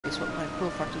is what we're going to go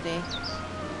for today.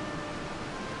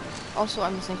 Also,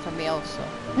 I'm listening for mail, so...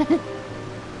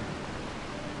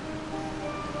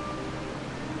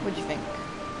 What do you think?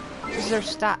 These are their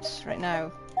stats right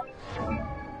now.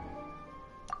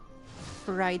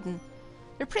 For riding.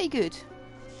 They're pretty good.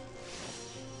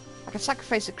 I could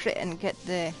sacrifice a crit and get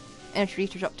the energy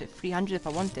readers up to 300 if I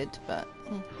wanted, but...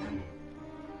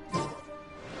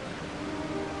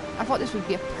 I thought this would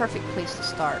be a perfect place to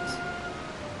start.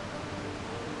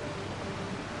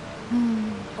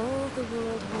 All the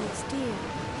world holds dear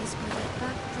is but a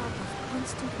backdrop of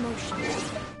constant motion.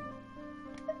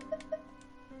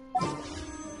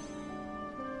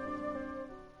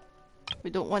 We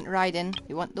don't want riding,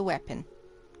 we want the weapon.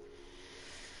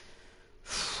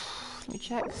 Let me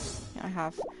check. Yeah, I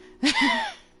have.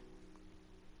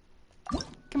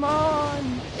 Come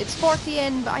on! It's 40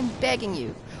 in, but I'm begging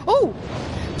you. Oh!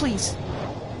 Please!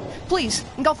 Please!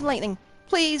 Engulfing lightning!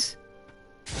 Please!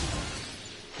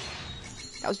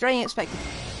 That was very unexpected.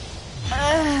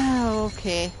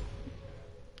 Okay.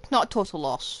 Not a total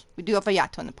loss. We do have a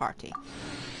Yato in the party.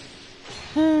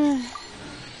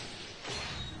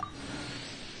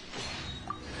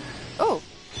 Oh!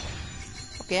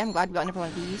 Okay, I'm glad we got another one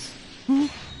of these.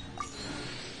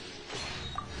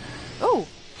 Oh!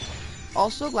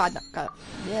 Also glad that got...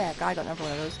 Yeah, glad I got another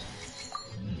one of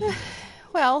those.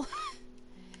 Well,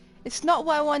 it's not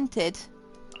what I wanted,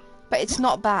 but it's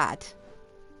not bad.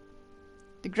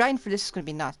 The grind for this is going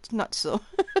to be nuts so.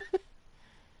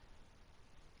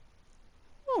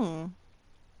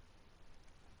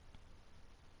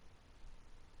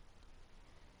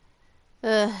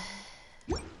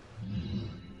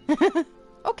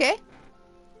 Okay.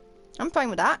 I'm fine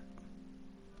with that.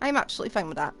 I'm absolutely fine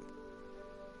with that.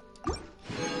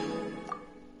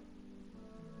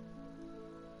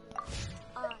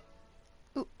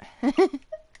 Ooh.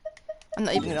 I'm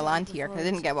not even going to land here because I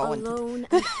didn't get what I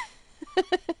wanted.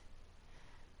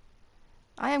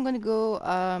 I am going to go,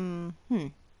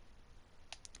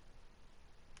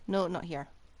 No, not here.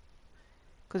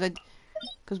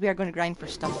 Because we are going to grind for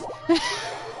stuff.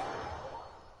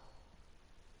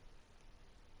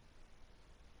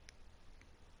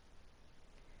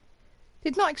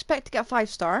 Did not expect to get a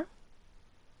 5-star.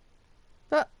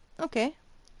 But, okay.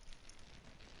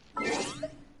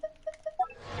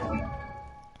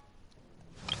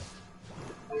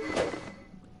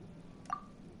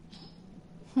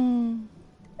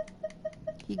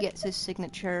 He gets his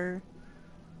signature.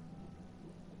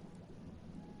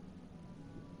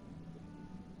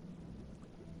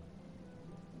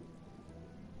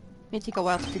 May take a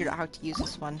while to figure out how to use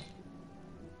this one.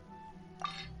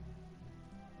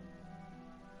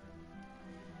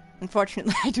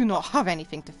 Unfortunately, I do not have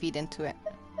anything to feed into it.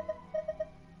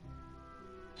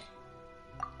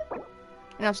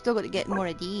 And I've still got to get more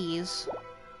of these.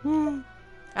 And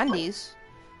these.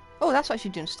 Oh, that's what I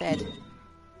should do instead.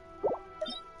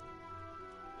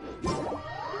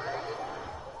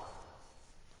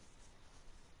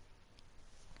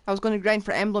 I was going to grind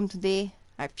for emblem today.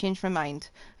 I've changed my mind.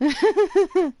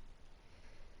 I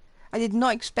did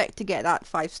not expect to get that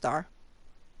 5-star.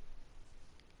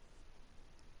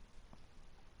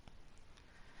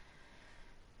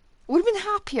 Would have been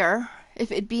happier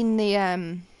if it had been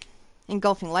the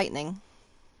engulfing lightning.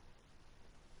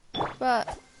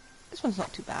 But this one's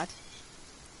not too bad.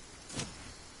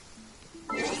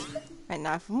 Right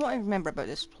now, from what I remember about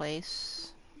this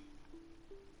place...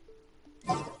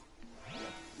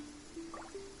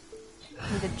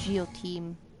 Need a geo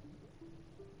team.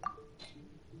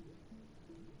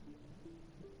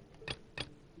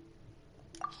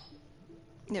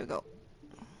 There we go.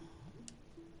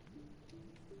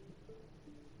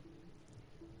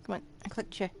 Come on, I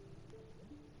clicked you.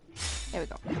 There we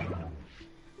go.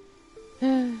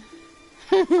 I'm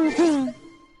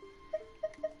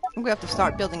gonna have to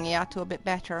start building Yato a bit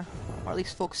better, or at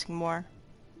least focusing more.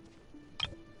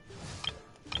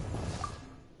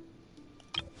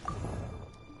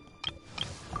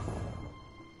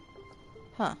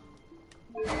 Huh.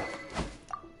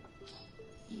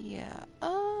 Yeah,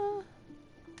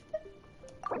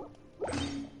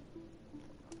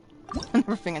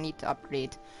 another thing I need to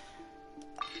upgrade.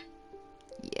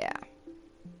 Yeah.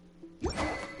 Yeah,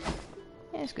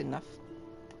 it's good enough.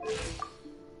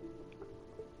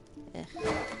 Ugh.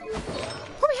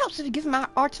 Probably helps if you give them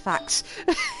artifacts.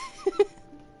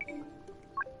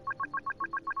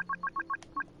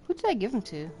 Who did I give them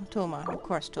to? Toma, of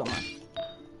course, Toma.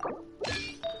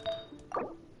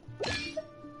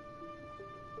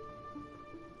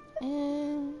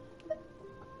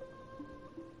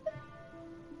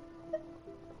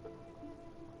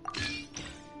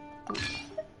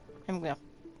 I'm gonna...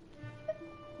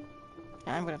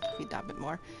 I'm gonna have to feed that a bit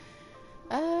more.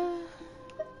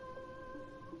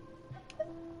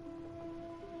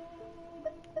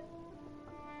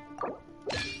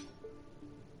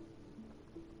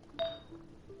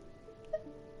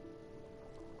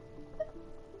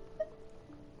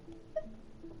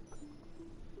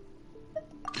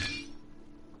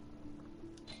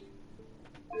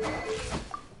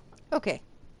 Okay.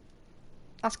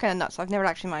 That's kind of nuts. I've never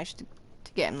actually managed to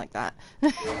get him like that.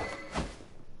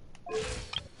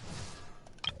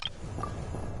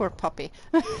 Poor puppy.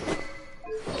 Maybe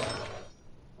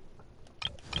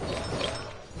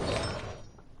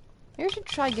I should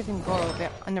try giving Goro a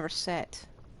bit another set.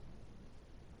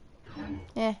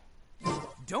 Eh.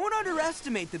 Don't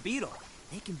underestimate the beetle.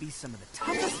 They can be some of the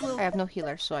toughest little... I have no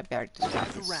healer, so I better just grab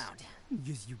this. around.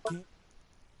 Yes, you can.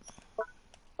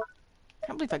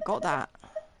 Can't believe I got that.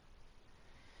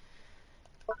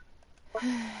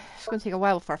 It's gonna take a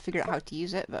while before I figure out how to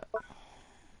use it, but...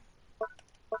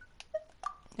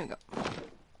 Here we go.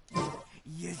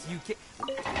 Yes, you can.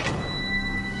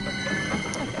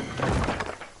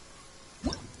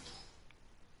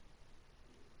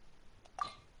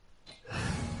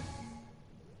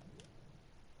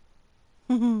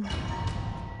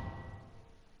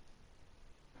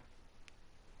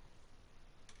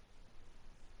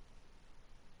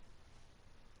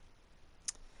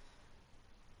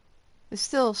 There's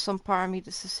still some part of me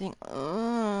that's just saying,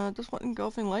 I just want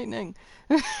engulfing lightning.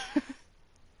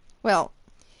 Well,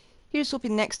 here's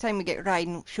hoping next time we get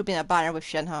Raiden, she'll be in a banner with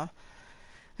Shinha.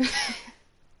 Then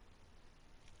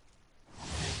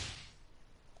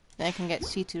I can get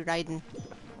C2 Raiden.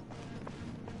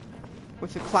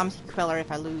 With a clumsy Queller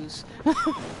if I lose. I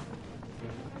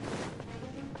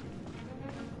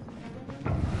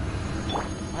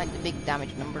like the big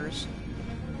damage numbers.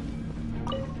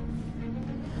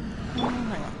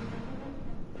 Hang on.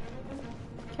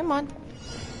 Come on.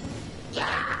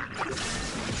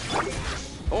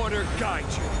 Order guide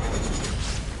you.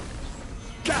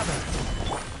 Gather.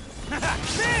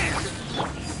 There!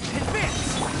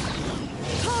 Advance!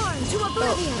 Torn to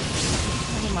oblivion!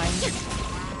 Never mind.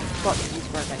 Got these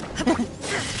working.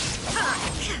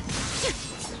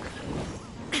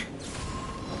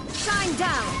 Shine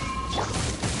down!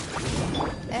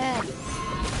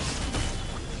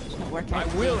 It's not working. I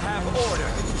will have order.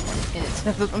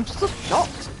 I'm still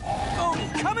shocked. Oh,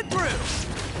 coming through!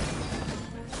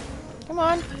 Come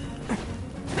on.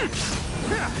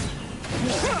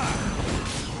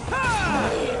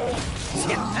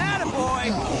 Attaboy!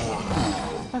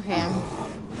 Okay,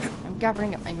 I'm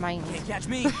gathering up my mind. Can't catch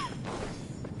me.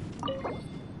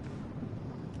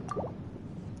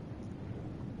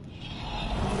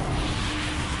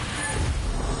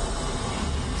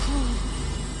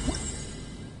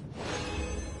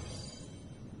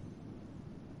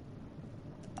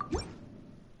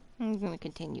 I'm gonna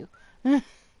continue.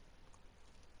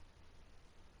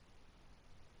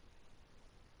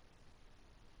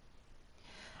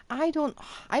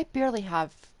 I barely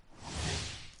have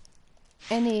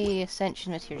any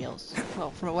ascension materials.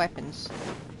 Well, for my weapons.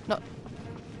 Not,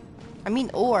 I mean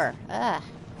ore. Ah.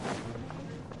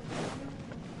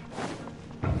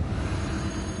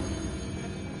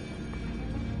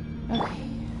 Okay.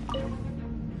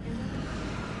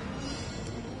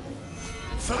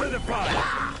 Solidify!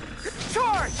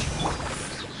 Charge!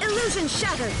 Illusion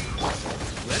shattered!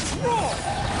 Let's roll!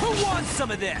 Who wants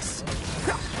some of this?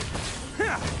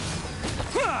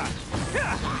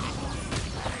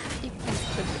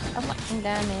 I'm fucking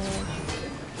damage.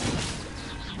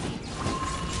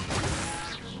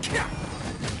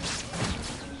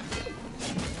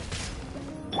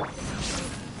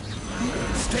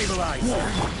 Stabilize!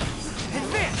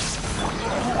 Advance!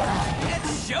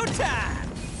 It's showtime!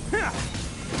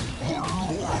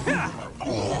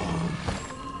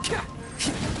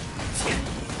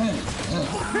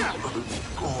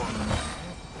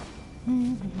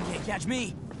 Can't catch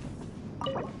me!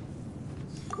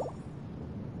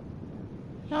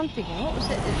 Now I'm thinking, what was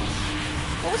it?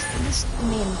 What was this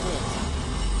name did?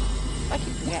 I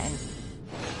keep forgetting.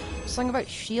 Something about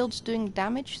shields doing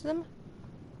damage to them?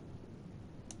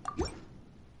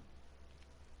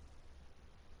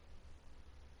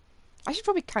 I should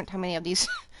probably count how many of these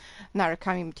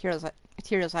Narukami materials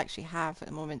I actually have at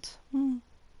the moment.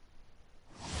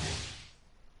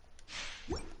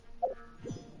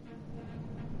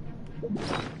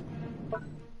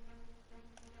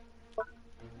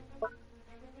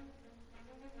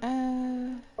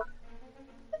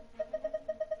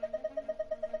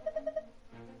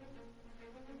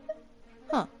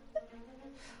 Huh.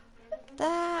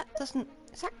 That doesn't...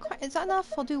 Is that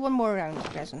enough? I'll do one more round,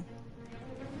 Resin.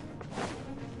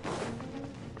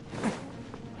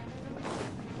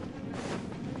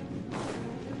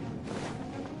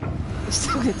 It's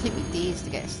still gonna take me days to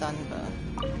get it done, but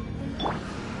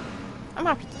I'm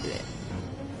happy to do it.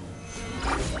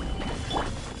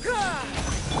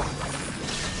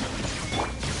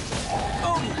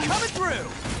 Oh, coming through!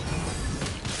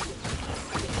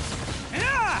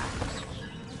 Yeah!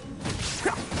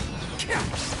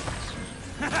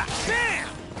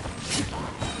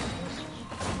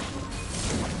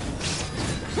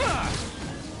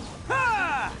 Bam!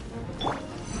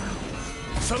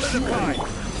 Solidify!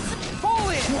 Fall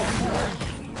in!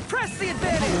 Press the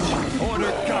advantage!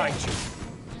 Order guide you!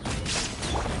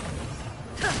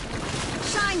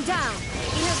 Shine down!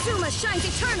 Inazuma shines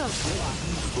eternal!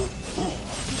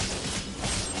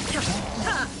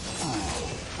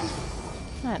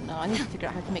 I don't know, I need to figure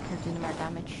out how to make her do more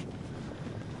damage.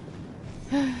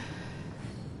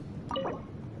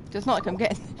 It's not like I'm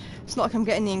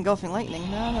getting the engulfing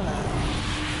lightning. No, no, no.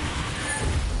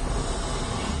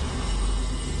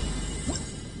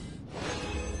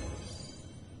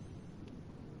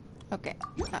 Okay,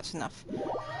 that's enough.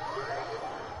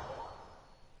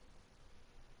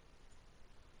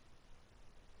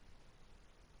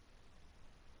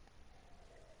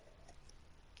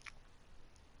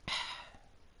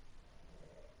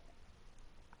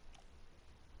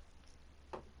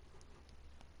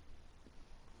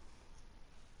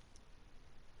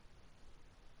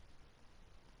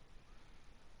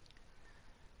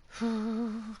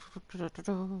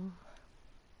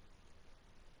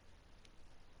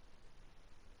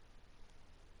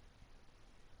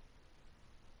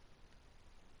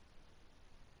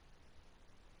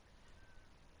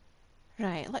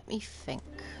 Right, let me think.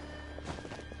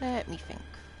 Let me think.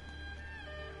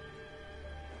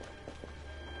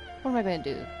 What am I going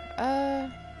to do?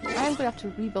 I'm going to have to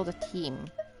rebuild a team.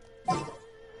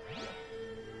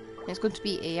 It's going to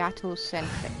be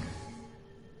Ayato-centric.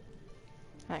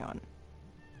 Hang on.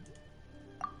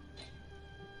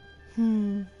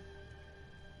 I'm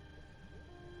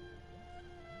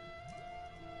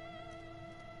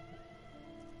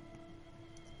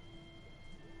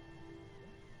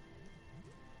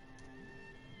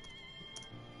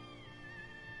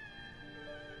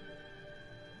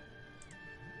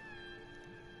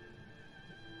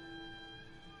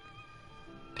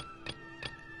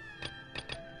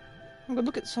going to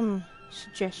look at some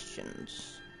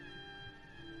suggestions.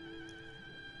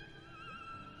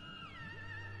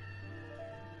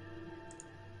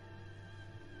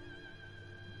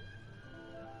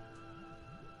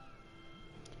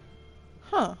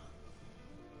 Huh.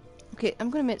 Okay, I'm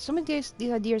going to admit, some of these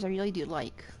ideas I really do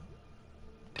like.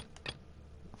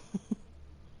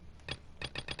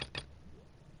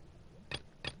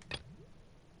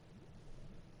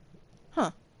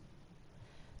 Huh.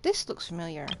 This looks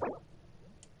familiar.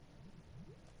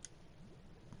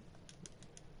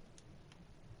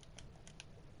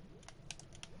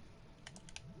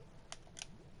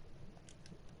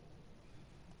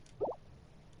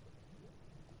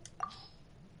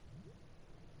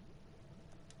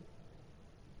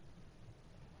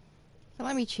 So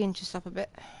let me change this up a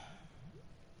bit.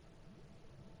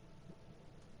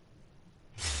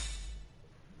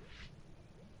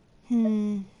 Let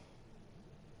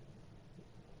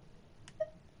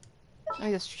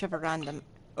me just shove a random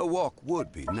A walk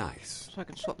would be nice. so I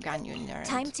can swap Ganyu in there.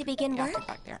 Time to begin Yeah, work? get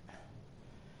back there.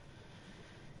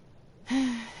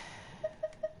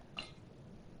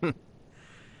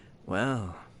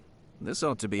 Well, this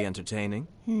ought to be entertaining.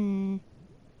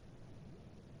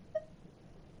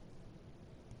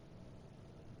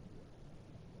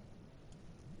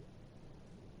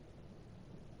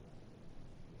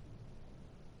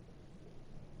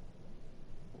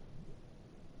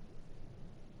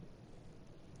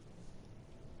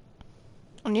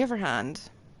 On the other hand,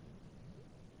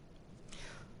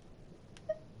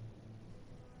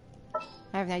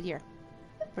 I have an idea.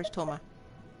 Where's Toma?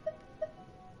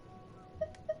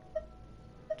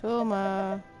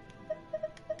 Toma.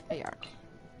 There you are.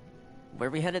 Where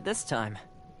are we headed this time?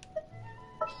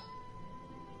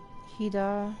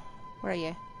 Hida, where are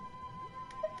you?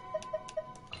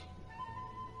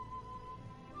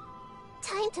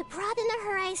 Time to broaden the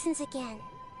horizons again.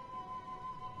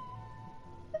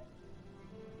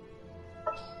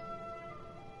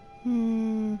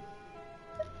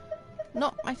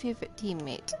 Not my favorite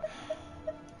teammate.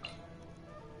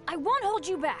 I won't hold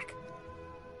you back.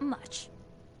 Much.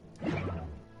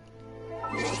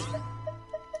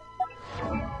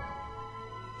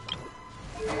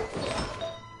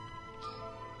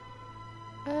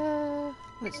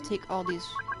 Let's take all these.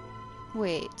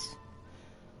 Wait.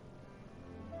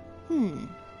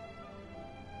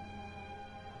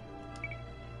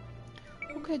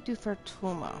 What could I do for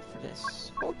Toma for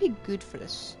this? What would be good for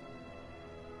this?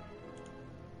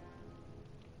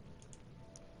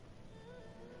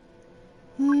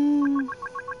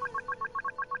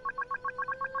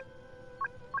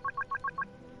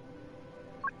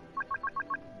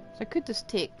 I could just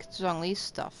take Zhongli's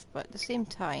stuff, but at the same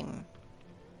time...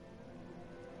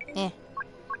 You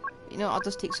know, I'll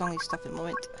just take Zhongli's stuff at the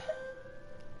moment.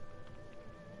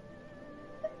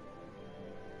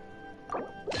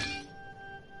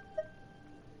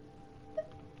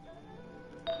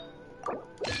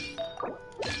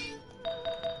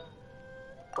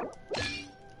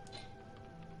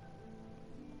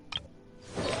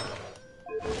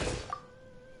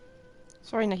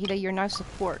 Sorry, Nahida, you're now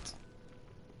support.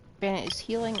 Bennett is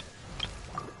healing.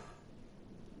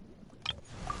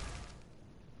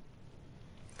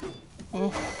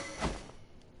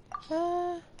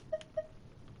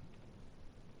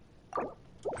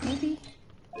 Maybe?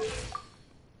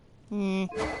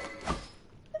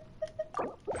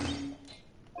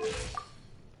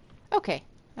 Okay,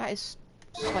 that is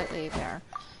slightly better.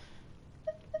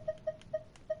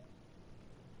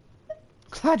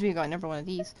 Glad we got another one of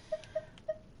these.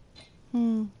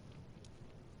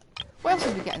 What else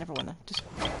did we get another one of? Just,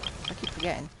 I keep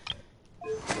forgetting. I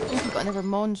think we got another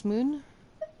Mons Moon.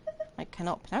 I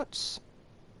cannot pronounce.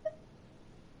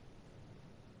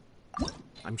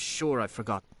 I'm sure I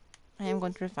forgot. I am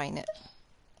going to refine it.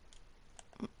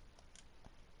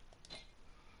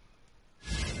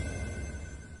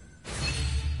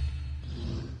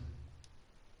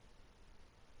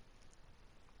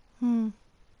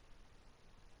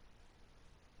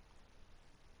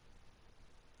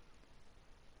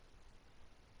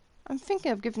 I'm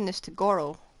thinking of giving this to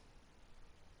Goro.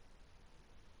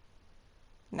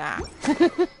 Nah. It's a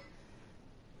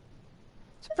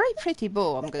very pretty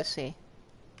bow, I'm gonna say.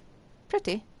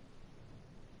 Pretty.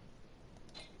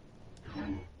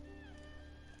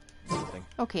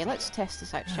 Okay, let's test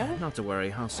this out, shall we? Not to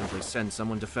worry, I'll simply send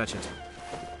someone to fetch it.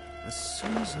 As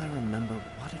soon as I remember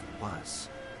what it was.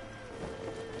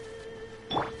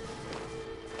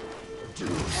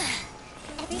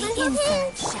 The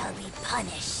insolent shall be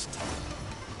punished.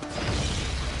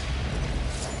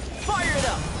 Fire it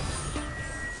up!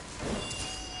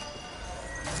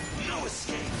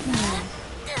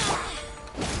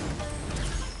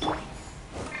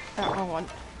 That wrong one.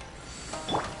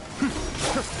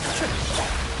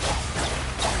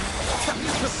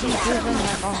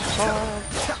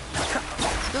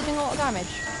 Still doing a lot of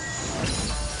damage.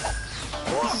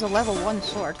 This is a level 1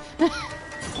 sword.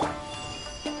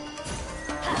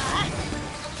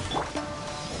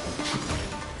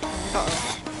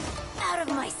 Out of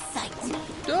my sight.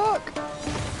 Duck!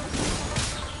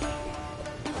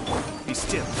 Be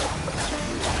still.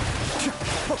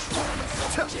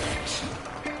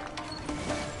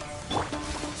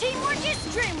 Teamwork is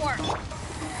dreamwork.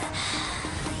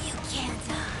 You can't.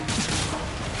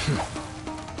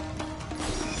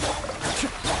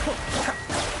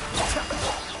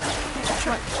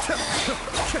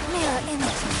 Mirror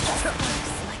imaging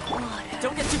sparks like water.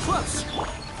 Don't get too close!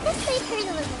 Let's make her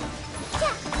a little.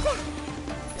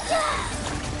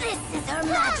 This is Her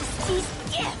Majesty's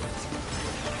gift.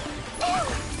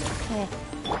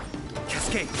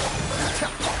 Cascade.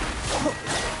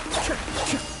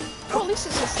 Well, at least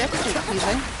it's aesthetically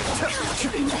pleasing.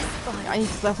 I need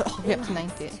to level it all the way up to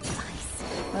 90.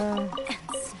 And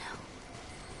snow.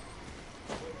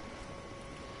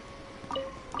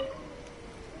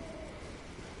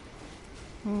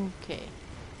 Okay.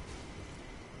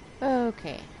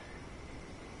 Okay.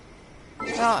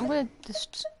 Well, I'm gonna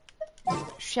just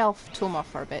shelf Toma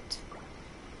for a bit.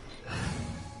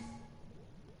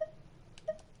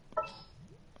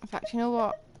 In fact, you know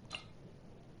what?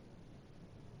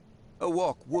 A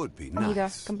walk would be Anita,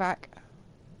 nice. come back.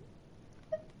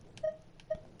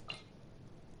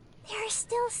 There are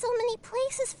still so many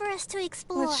places for us to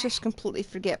explore. Let's just completely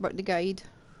forget about the guide.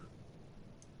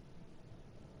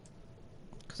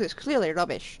 Because it's clearly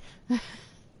rubbish.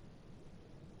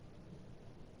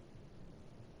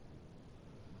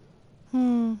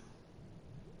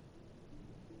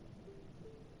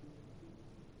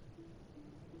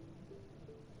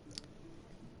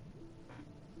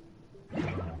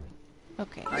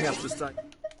 Okay. I have to start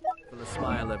with a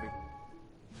smile every...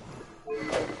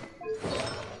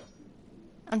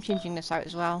 I'm changing this out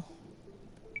as well.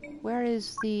 Where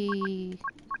is the...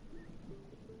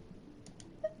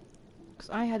 Because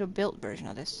I had a built version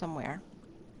of this somewhere.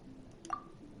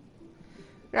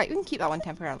 Right, we can keep that one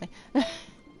temporarily. I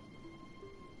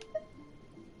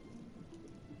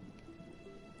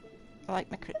like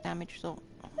my crit damage though.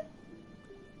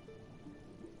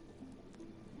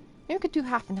 Maybe we could do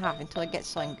half and half until I get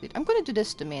something good. I'm going to do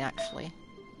this domain actually.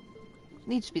 It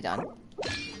needs to be done.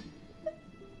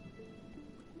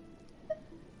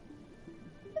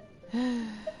 I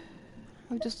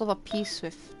would just love a piece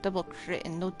with double crit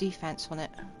and no defense on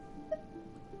it.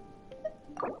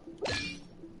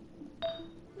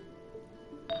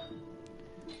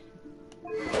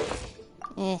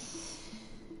 Eh.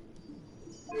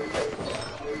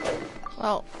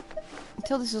 Well,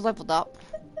 until this is leveled up.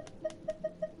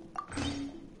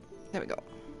 There we go.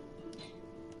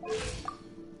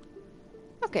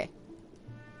 Okay.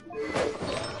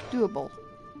 Doable.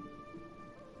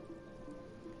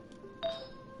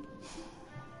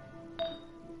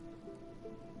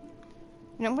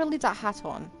 You know, I'm going to leave that hat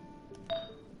on.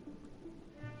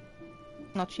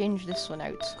 And I'll change this one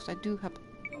out, because I do have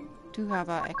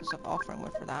a Echoes of Offering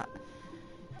one for that.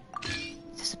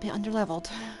 It's just a bit underleveled.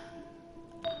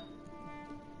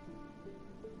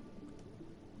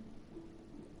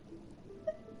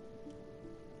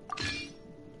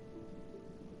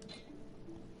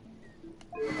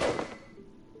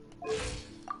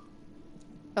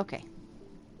 Okay.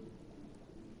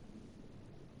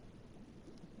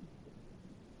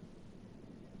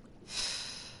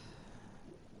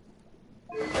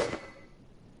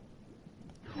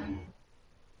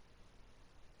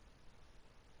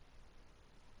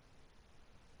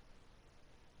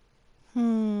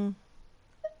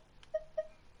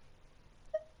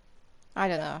 I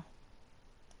don't know.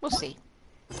 We'll see.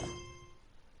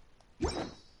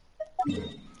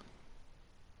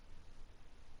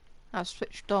 I've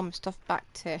switched Dom stuff back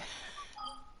to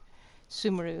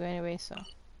Sumeru anyway, so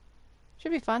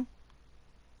should be fun.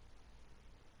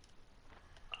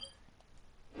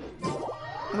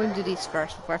 I'm going to do these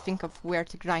first before I think of where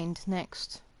to grind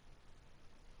next.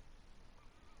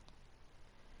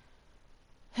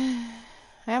 I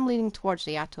am leaning towards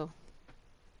the Yato.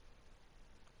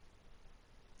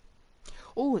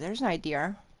 Oh, there's an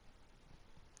idea.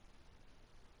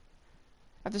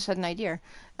 I've just had an idea.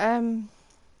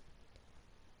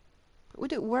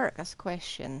 Would it work? That's the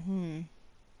question.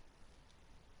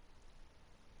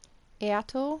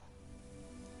 Yato?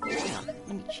 Hang on, let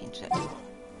me change it.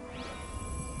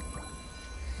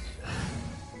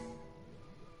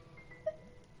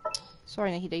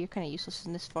 Sorry, Nahida, you're kind of useless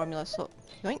in this formula, so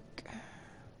yoink.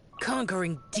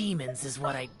 Conquering demons is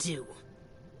what I do.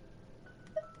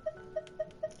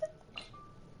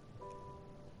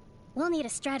 We'll need a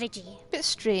strategy. Bit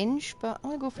strange, but I'm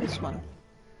gonna go for this one.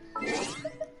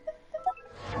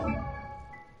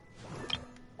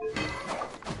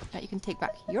 Now you can take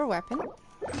back your weapon.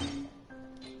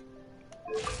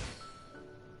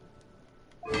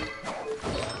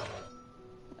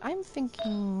 I'm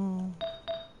thinking...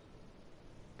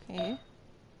 Okay.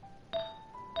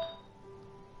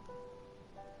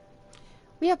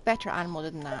 We have better ammo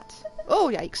than that.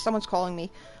 Oh yikes, someone's calling me.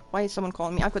 Why is someone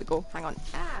calling me? I've got to go. Hang on.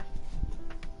 Ah!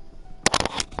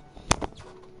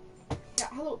 Yeah,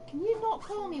 hello, can you not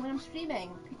call me when I'm streaming?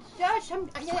 Josh,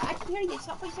 yeah, I can hear you. It's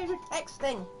not like you're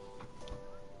texting.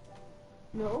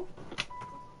 No?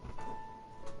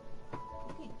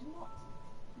 Okay, do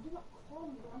not call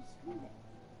me when I'm streaming.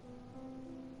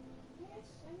 Yes,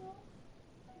 I know.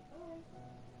 Alright.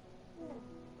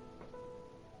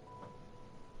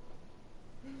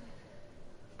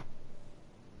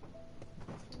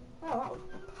 Oh, that was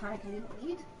a panic I didn't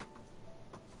need.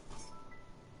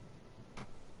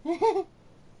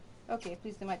 Okay,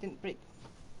 please the mic didn't break.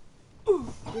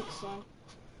 Break song.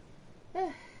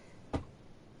 Oh,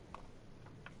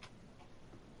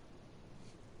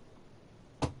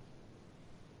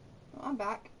 I'm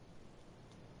back.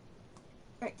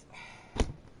 Right.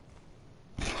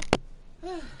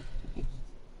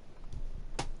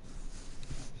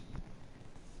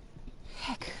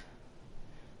 Heck.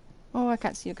 Oh, I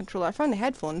can't see the controller. I found the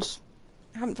headphones.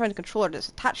 I haven't found a controller that's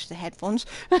attached to the headphones.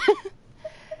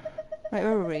 Right,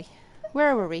 where were we?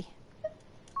 Where were we?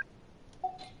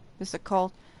 There's a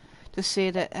call to say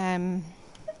that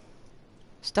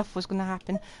stuff was going to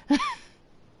happen.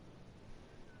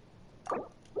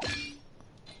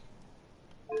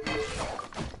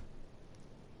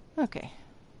 Okay.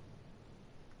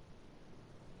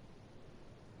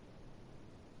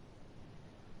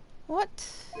 What?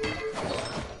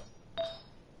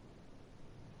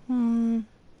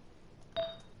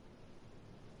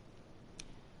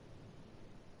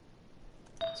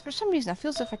 So for some reason I feel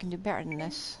as if I can do better than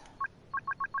this.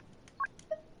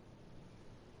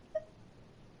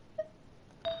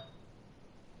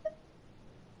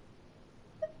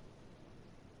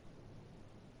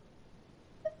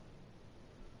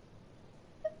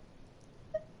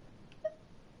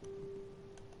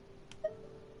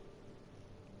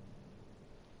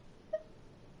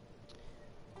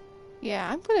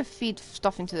 Yeah, I'm gonna feed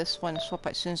stuff into this one and swap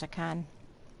out as soon as I can.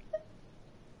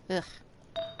 Ugh.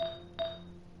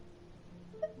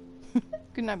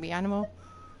 Couldn't that be animal?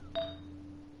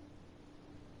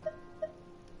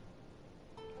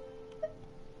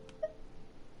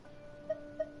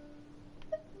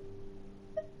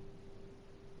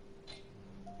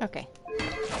 Okay.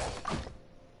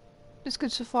 This is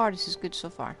good so far, this is good so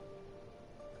far.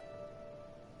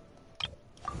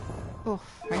 Oh,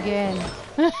 again.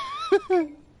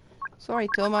 Sorry,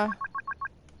 Toma.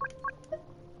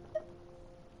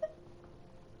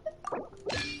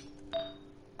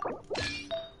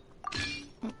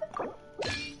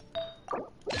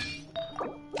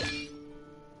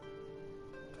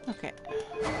 Okay.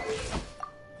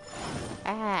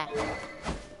 Ah.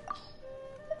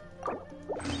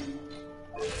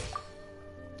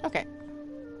 Okay.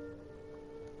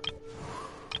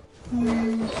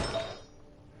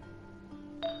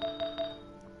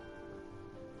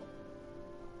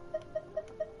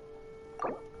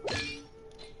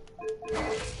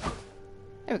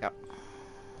 There we go.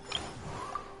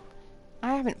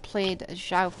 I haven't played as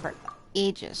Zhao for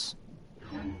ages.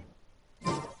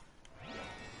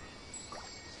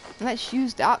 Let's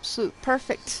use the absolute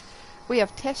perfect way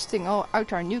of testing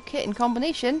out our new kit in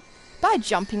combination by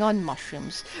jumping on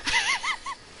mushrooms.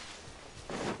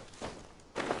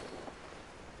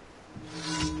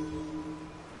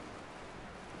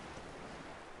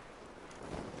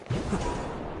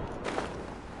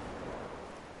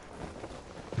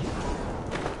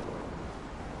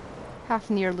 Half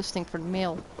near listening for the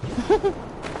mail.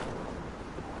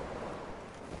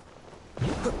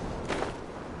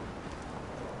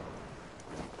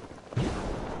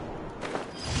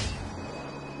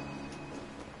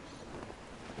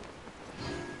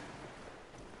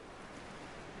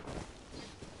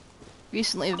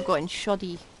 Recently we've gotten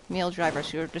shoddy mail drivers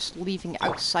who are just leaving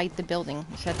outside the building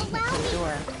instead of taking it to the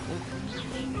door.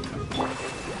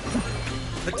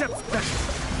 The depth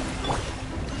vessel.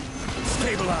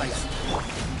 Stabilize.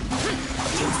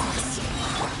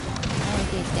 Oh,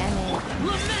 okay, damn it.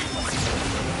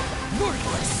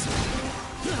 Worthless!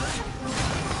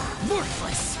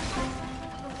 Worthless!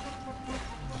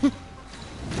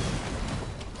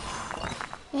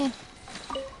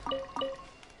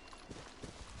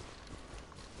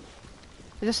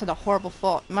 I just had a horrible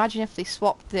thought. Imagine if they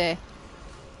swapped the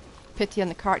pity on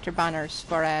the character banners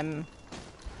for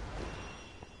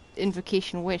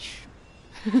Invocation Wish.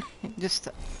 Just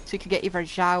so you could get either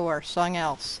Zhao or something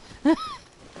else.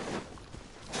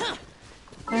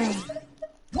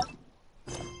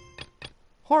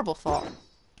 Horrible thought.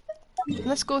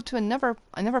 Let's go to another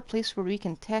place where we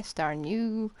can test our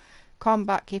new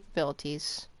combat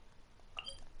capabilities.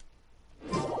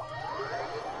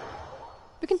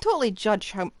 We can totally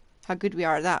judge how good we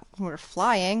are at that when we're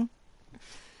flying.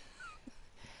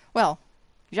 Well,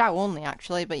 Zhao only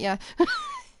actually, but yeah.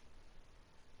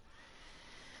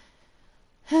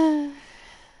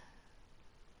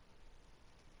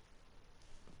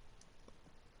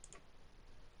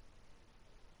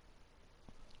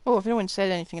 Oh, if no one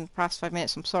said anything in the past 5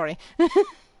 minutes, I'm sorry.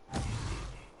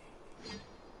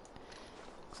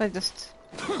 Because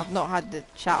I've not had the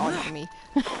chat on for me.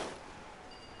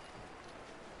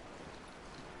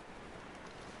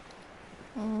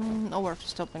 Oh, we're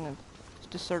stopping and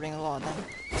disturbing a lot then.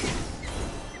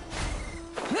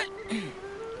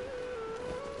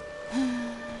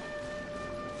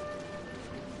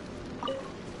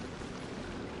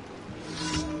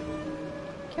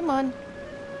 Come on.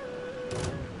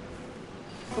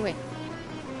 Oh, wait.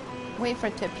 Wait for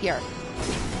it to appear.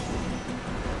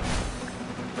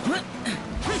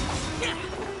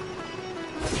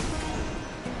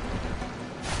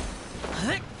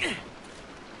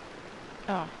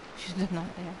 Oh, she's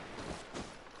not there.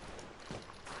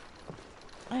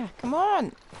 Ah, come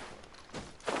on!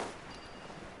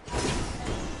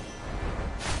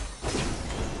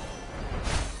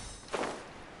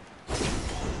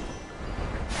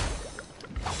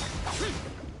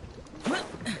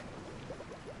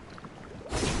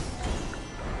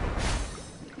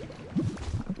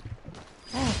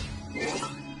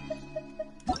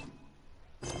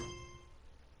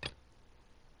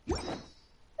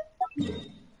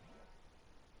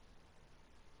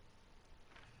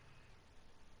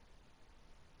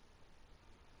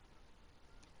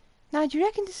 Now, do you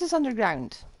reckon this is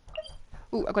underground?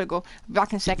 Ooh, I gotta go.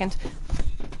 Back in a second.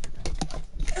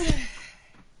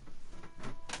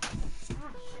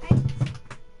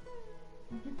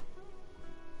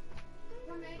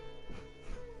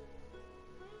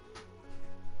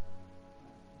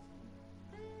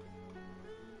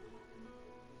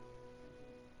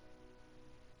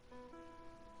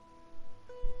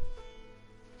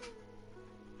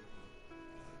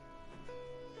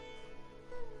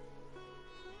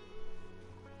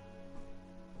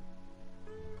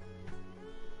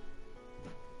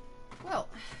 Well,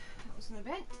 that was an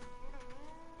event.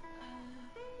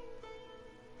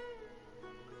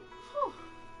 Whew.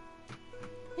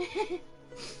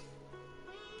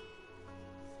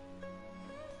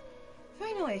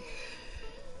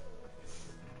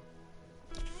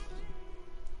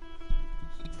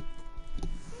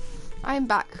 I'm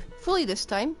back fully this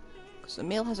time, because the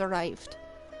mail has arrived.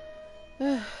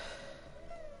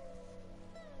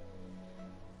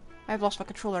 I've lost my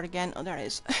controller again. Oh, there it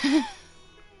is.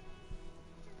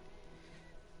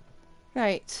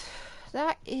 Right.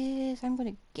 That is... I'm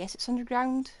going to guess it's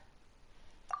underground.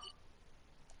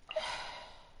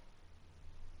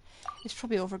 It's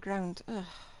probably overground. Ugh.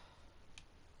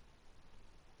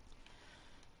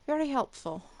 Very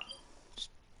helpful.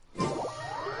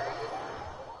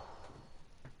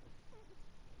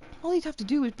 All you'd have to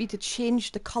do would be to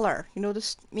change the colour, you know,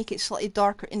 just make it slightly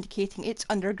darker, indicating it's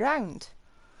underground.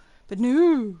 But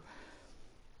no!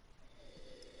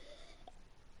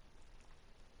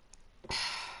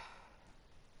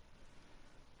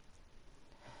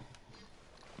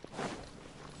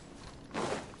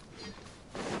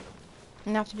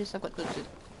 And after this I've got to go to...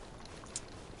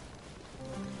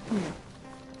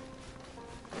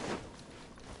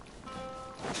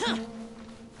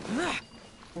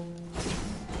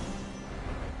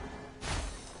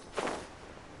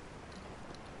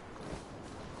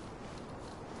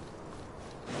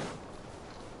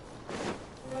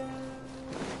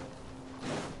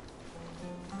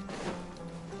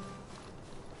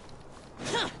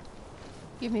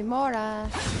 Give me Mora.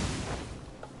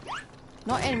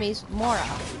 Not enemies, Mora.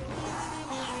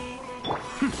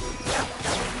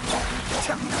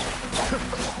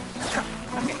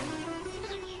 Okay.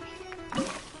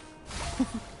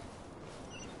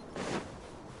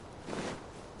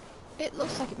 It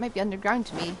looks like it might be underground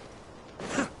to me.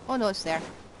 Oh no, it's there.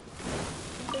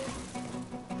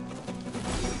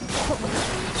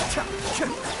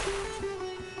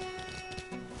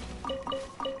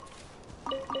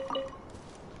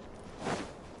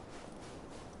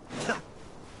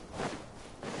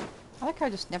 I like how I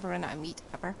just never run out of meat,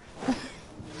 ever.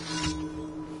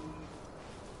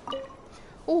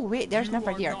 Oh wait, there's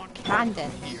number here. Candon.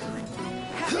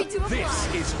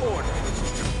 This is order.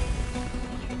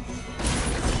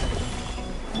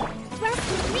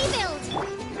 Rescue, rebuild!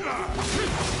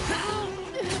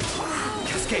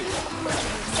 Cascade.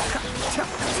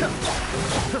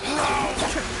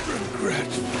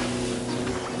 Regret.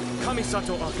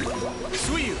 Kamisato Aki.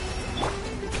 Suiyu.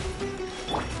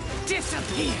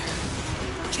 Disappear.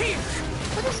 Here.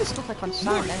 What does this look like on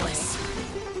sound anyway?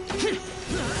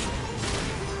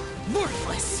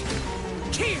 Worthless!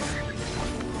 Here!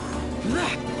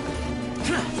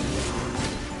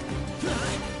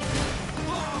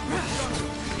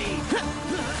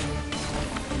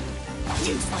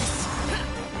 Useless!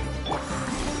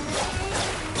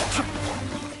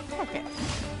 Okay.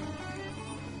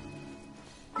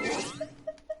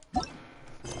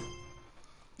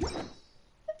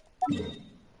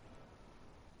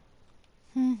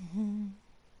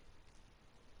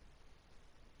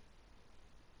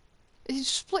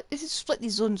 This is split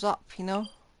these zones up, you know?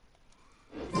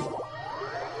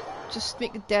 Just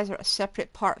make the desert a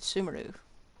separate part of Sumeru.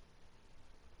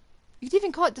 You could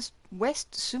even call it this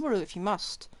West Sumeru if you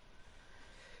must.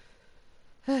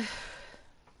 But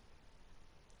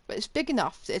it's big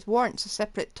enough that it warrants a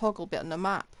separate toggle bit on the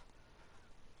map.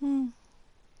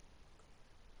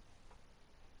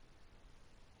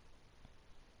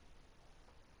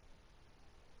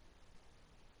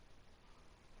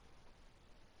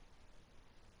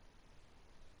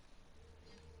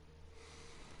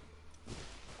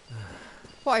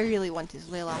 What I really want is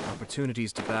Layla.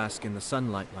 Opportunities to bask in the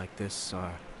sunlight like this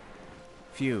are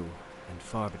few and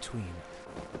far between.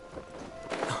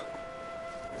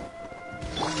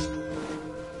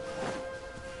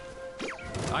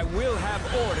 I will have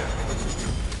order.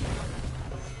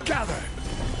 Gather.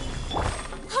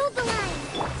 Hold the line!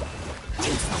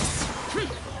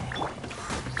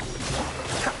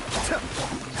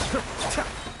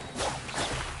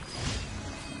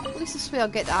 At least this way I'll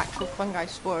get the actual fungi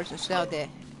spores instead of the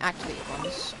activated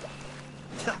ones.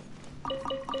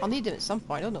 I'll need them at some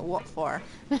point, I don't know what for.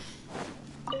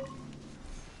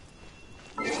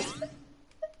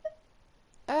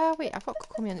 Wait, I've got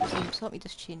Kokomi on the team, so let me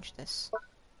just change this.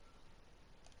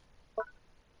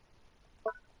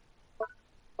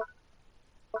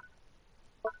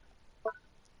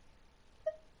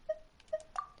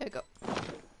 There we go.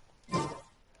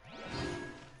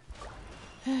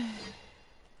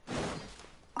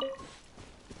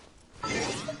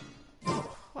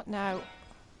 What now?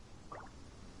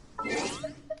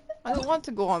 I don't want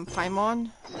to go on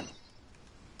Paimon.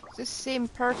 It's the same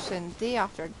person day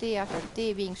after day after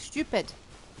day being stupid.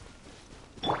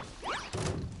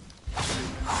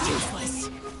 Useless!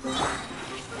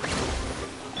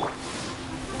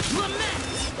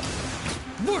 Lament!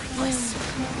 Worthless!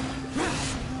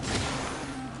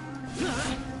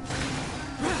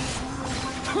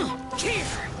 Here!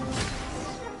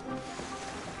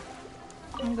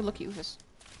 look at you with this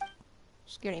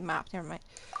scary map. Never mind.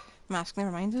 Mask.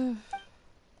 Never mind.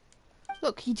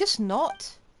 Look, he just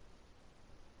not.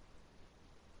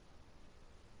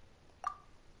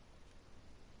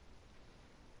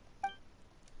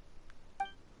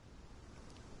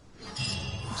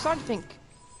 I'm starting to think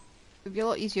it'd be a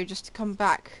lot easier just to come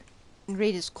back and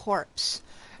raid his corpse.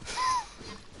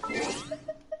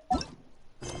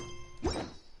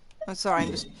 I'm sorry,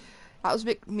 that was a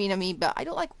bit mean of me, but I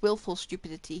don't like willful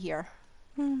stupidity here.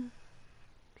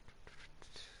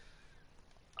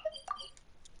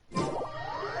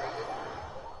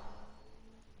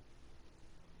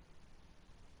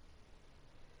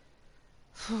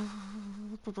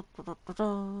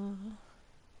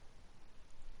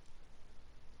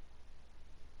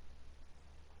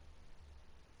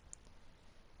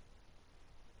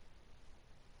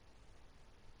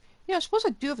 Yeah, I suppose I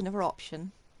do have another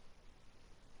option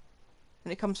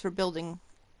when it comes for building.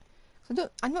 I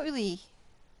don't really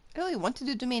want to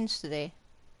do domains today.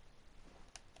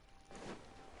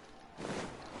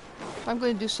 So I'm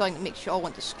going to do something that makes you all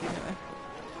want to scream at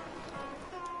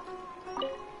me.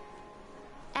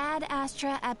 Ad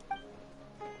Astra ab.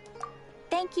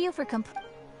 Thank you for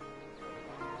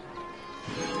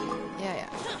Yeah.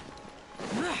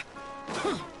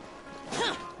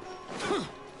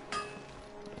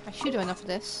 I should do enough of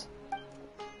this.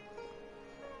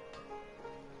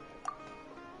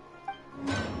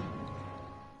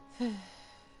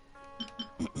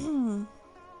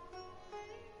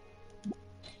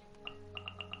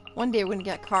 One day we're gonna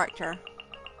get a character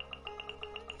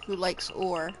who likes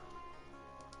ore.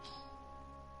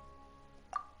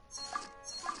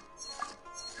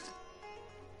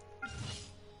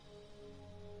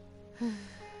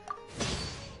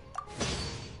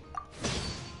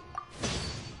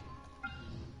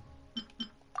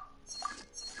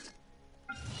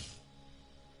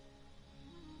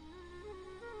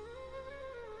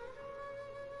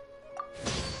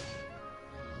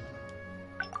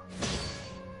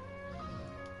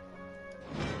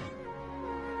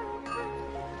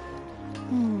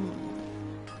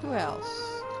 Who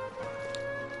else?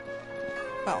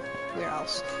 Well, where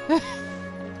else?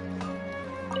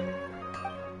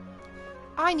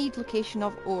 I need location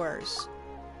of ores.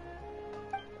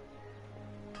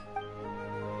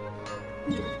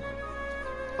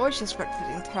 Ores just work for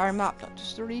the entire map, not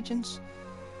just the regions.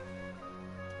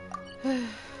 Bet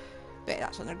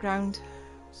that's underground.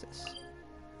 What's this?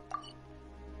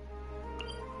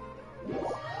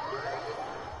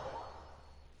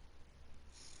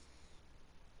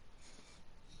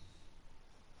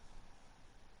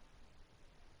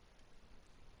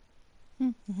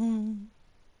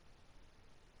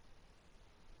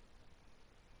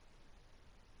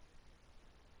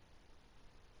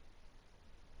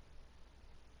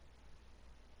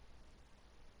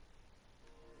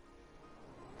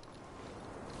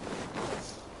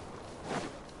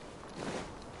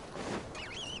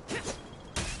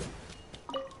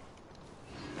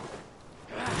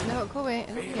 No, go away.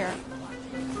 It's up here.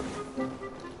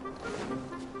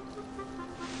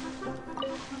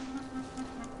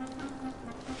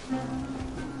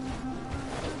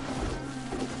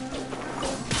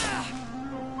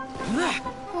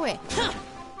 Go away.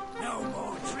 No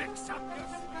more tricks up your...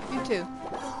 You too.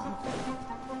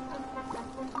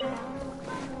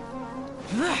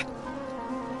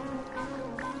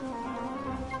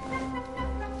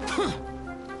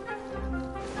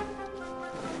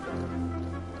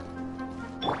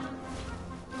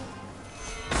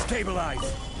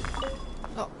 Stabilize.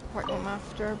 Not quite what I'm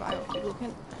after, but I'll keep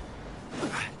looking.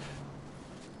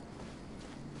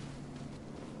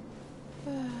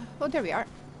 Oh, there we are.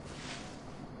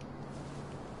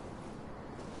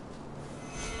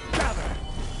 Gather.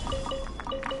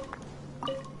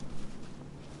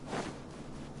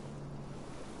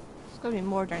 There's gotta be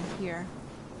more down here.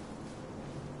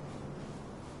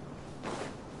 Well,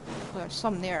 there's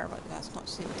some there, but that's not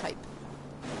the same type.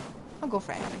 I'll go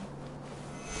for it anyway.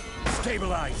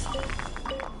 Stabilize.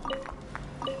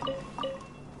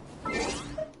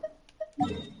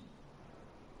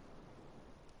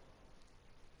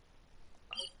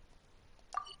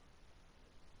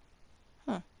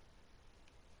 Huh.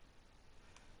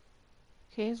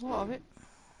 Okay, there's a lot of it.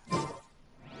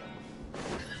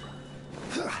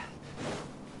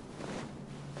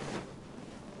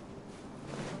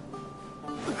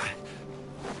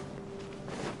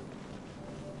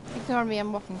 Ignore me,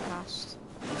 I'm walking past.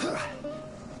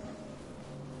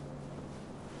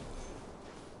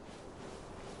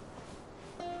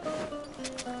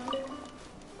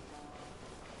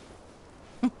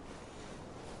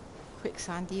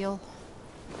 Quicksand eel.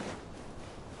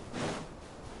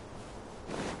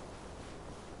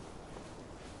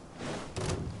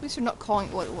 least they're not calling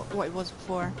it what it was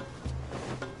before.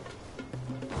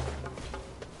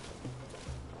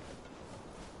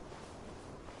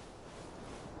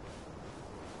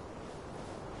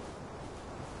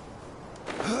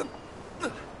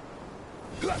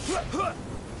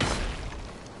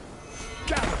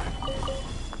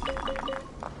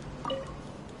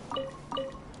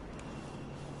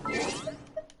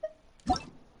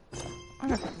 I'm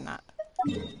not having that.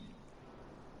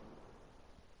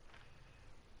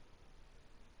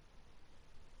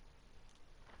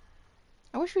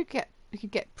 I wish we could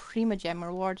get Prima Gem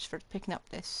rewards for picking up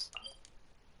this.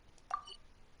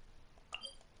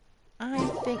 I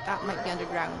think that might be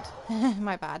underground.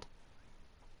 My bad.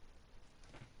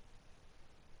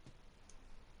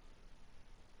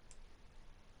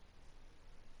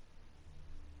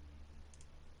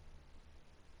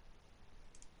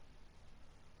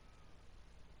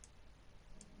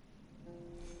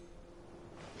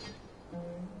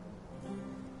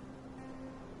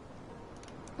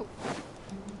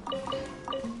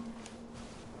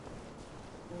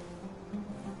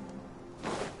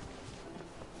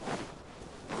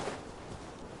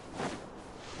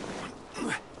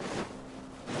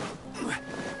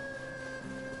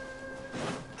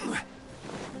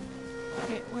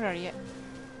 Where are you?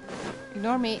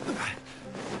 Ignore me.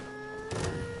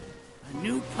 A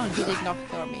new punch. You did not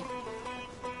ignore me.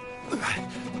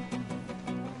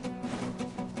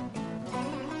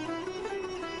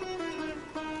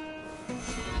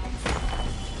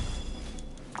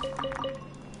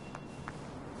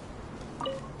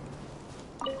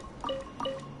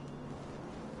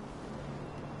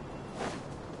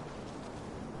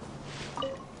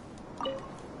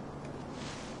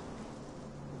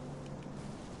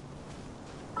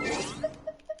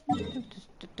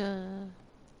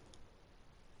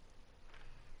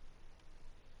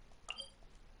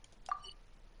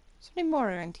 Something more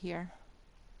around here.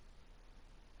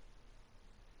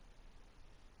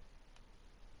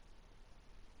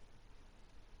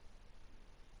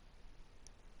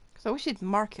 Because I wish you'd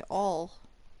mark it all.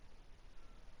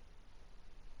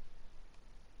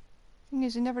 Thing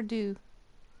is, they never do.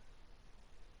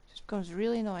 It just becomes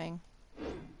really annoying.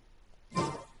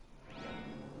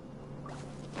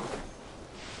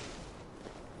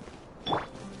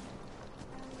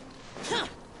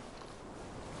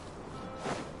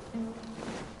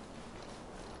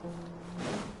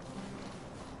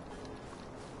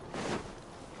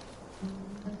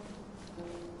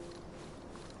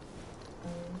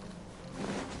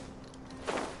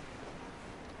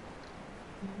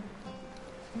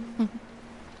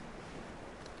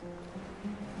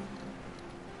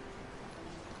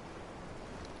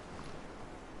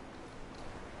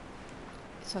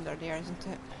 It's under there, isn't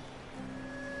it?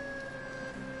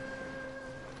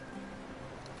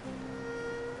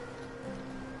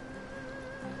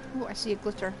 Oh, I see a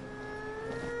glitter.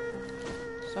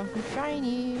 Something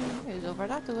shiny is over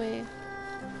that way.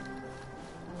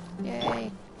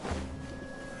 Yay.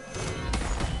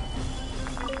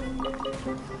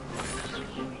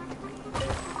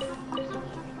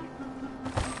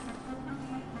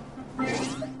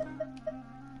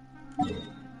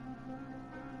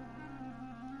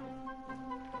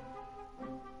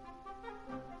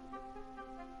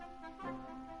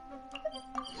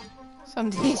 Some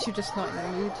days you're just not in the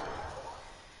mood.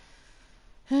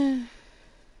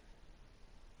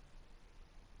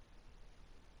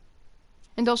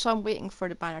 And also I'm waiting for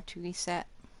the banner to reset.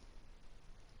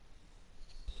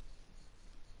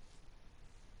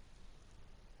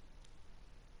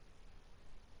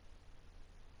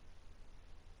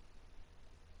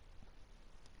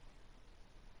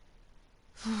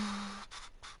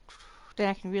 Then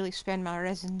I can really spend my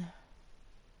resin.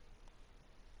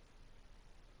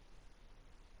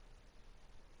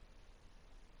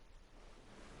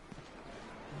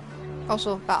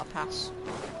 Also, battle pass.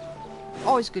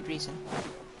 Always good reason.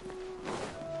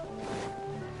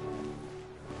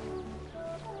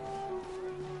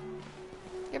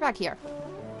 Get back here.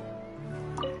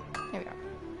 There we are.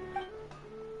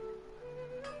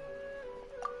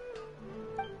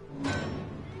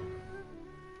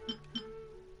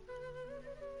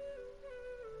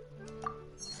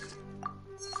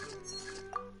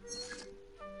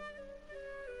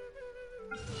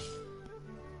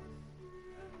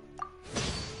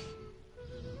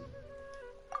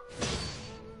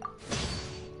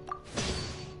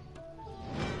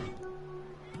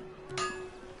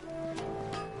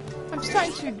 I'm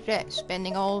starting to regret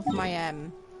spending all of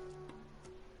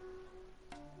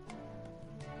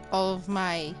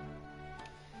my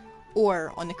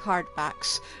ore on the card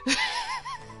backs.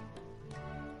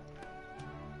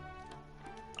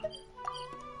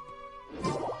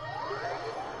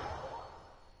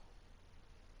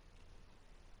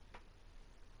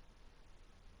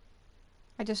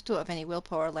 I just don't have any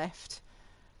willpower left.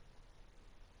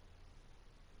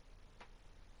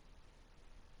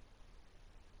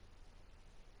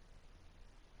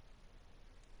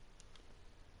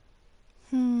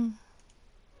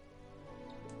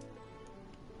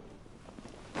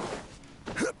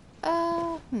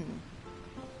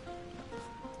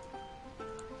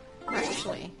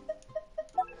 Actually,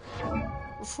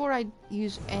 before I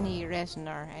use any resin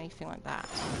or anything like that.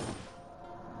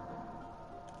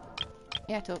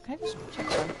 Yeah, can I just check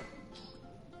one?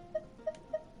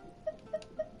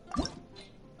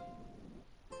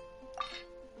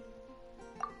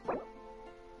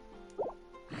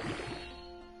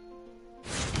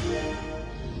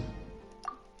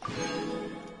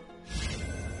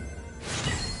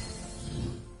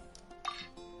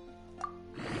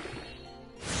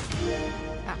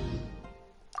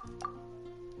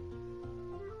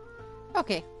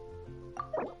 Okay.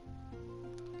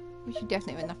 We should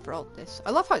definitely have enough for all this.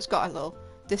 I love how it's got a little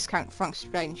discount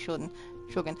Frankenstein Shogun.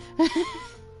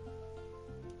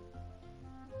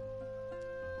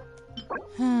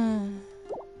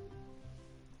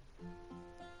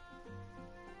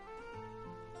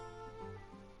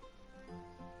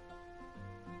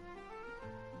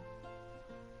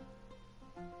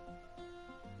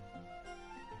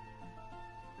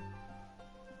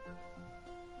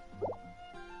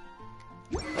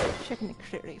 Checking the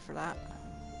crit rate for that.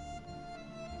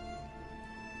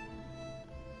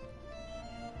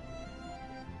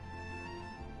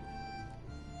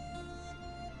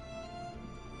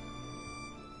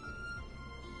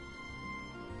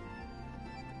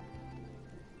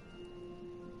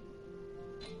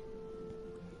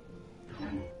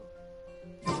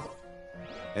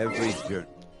 Every journey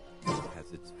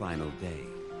has its final day.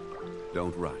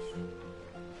 Don't rush.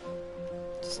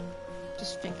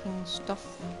 Just thinking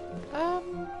stuff.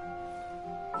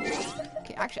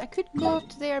 Okay, actually, I could go up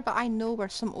to there, but I know where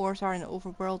some ores are in the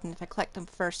overworld, and if I collect them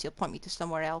first, he'll point me to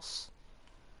somewhere else.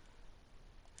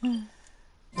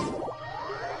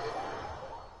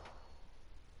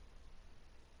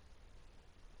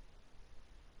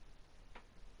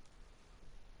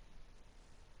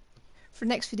 For the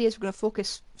next few days, we're going to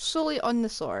focus solely on the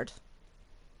sword.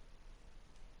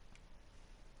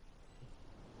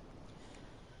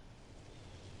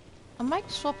 I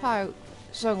might swap out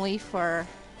Zhongli for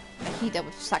Mahida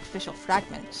with sacrificial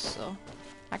fragments, so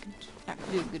that could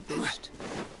do a good boost.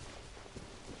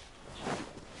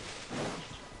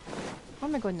 Why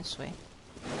am I going this way?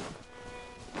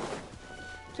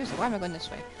 Seriously, why am I going this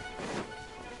way?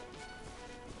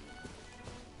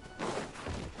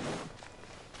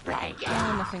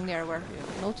 Oh, nothing there where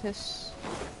we notice.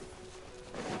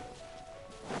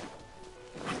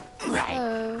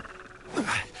 Hello.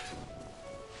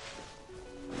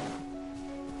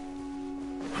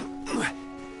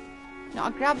 No,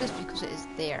 I'll grab this because it is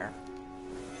there.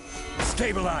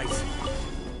 Stabilize.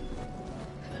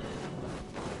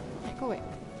 Yeah, go away.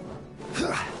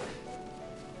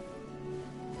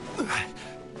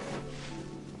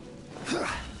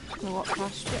 I'll walk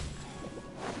past it.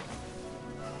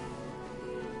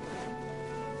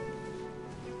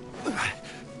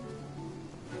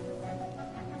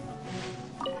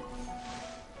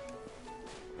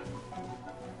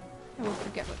 I will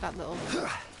forget about that little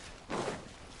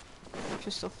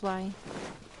crystal fly.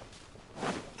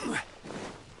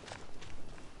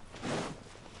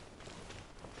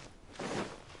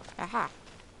 Aha!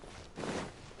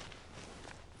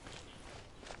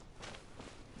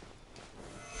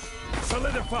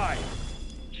 Solidify.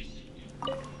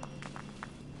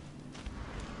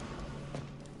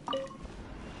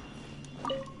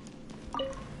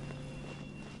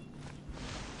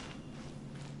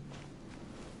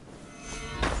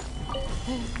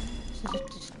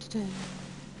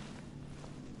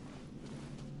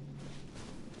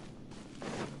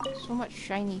 So much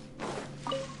shiny.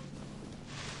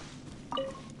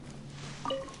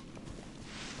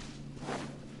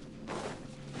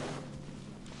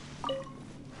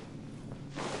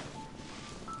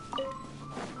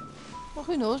 Well,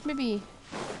 who knows? Maybe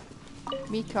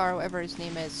Mika or whatever his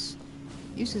name is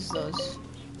uses those.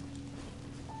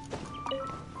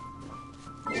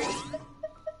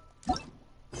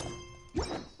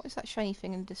 What is that shiny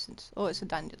thing in the distance? Oh, it's a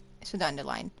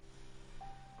dandelion.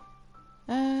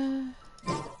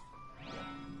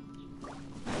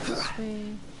 This way.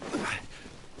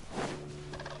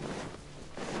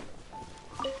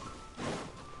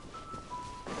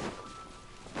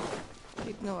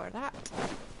 Ignore that.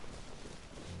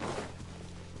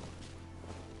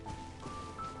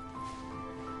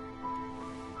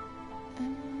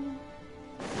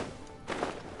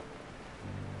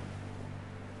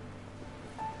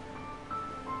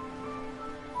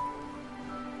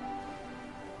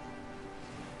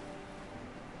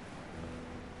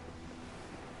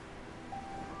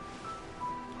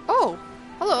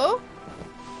 Hello?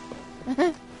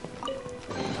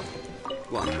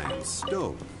 One man's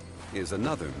stove is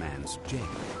another man's jail.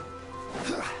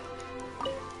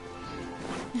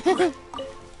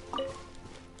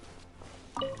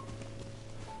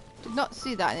 Did not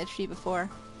see that in a tree before.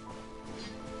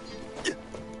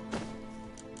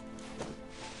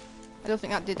 I don't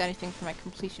think that did anything for my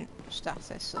completion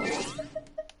status, so... I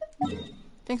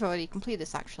think I've already completed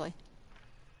this, actually.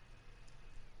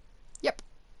 Yep.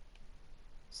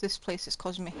 So this place is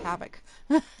causing me havoc.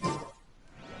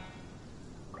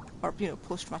 Or, you know,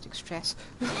 post-traumatic stress.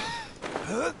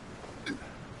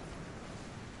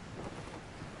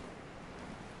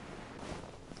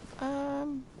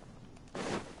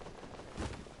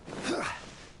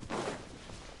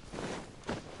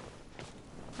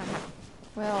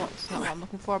 Well, it's not what I'm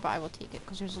looking for, but I will take it,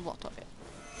 because there's a lot of it.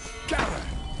 Gather!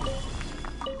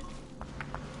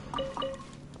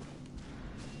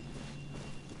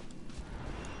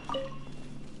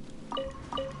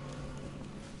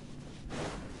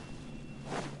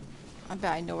 I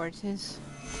bet I know where it is.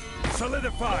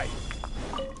 Solidify!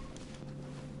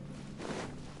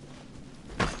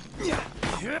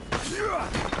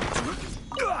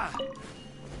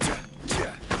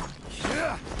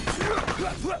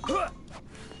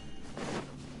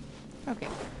 Okay.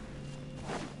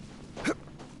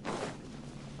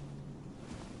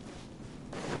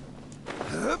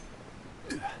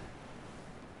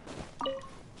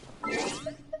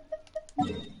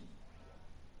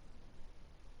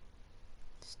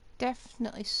 There's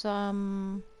definitely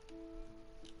some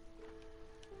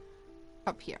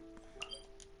up here.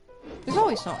 There's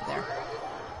always some up there.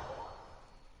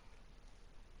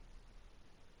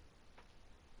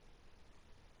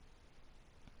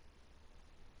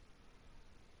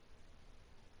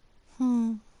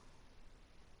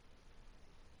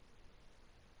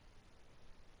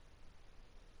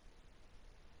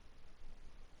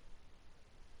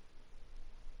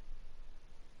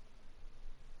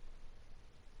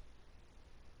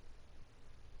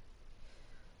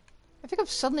 I think I've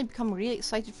suddenly become really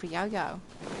excited for Yao Yao.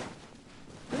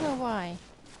 I don't know why.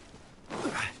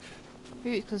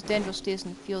 Maybe it's because Dendro stays in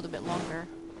the field a bit longer.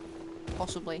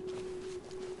 Possibly.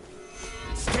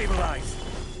 Stabilize!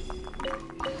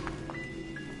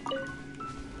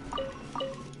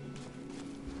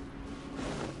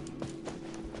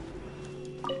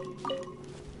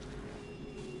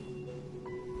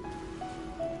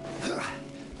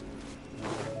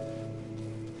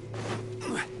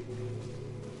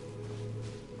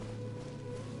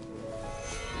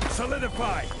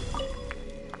 Solidify!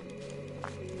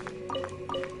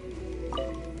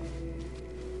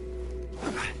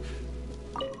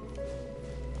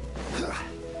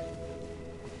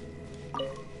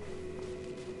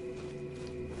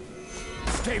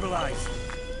 Stabilize!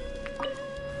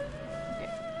 Okay.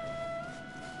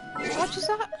 What is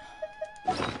that?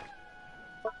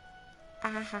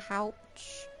 Ah,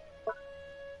 ouch.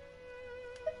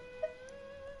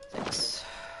 6.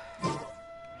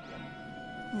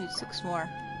 I need 6 more.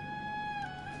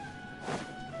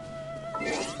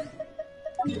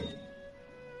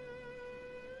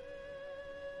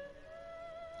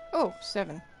 Oh,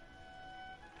 7.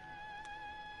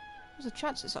 There's a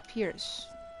chance it's up here. It's...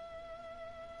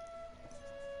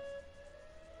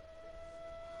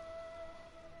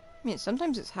 I mean,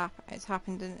 sometimes it's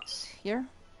happened and it's here.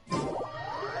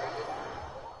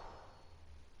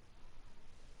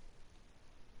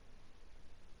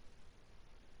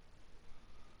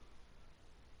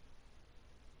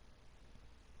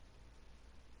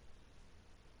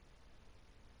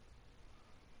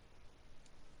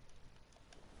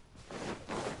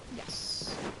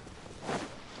 Yes.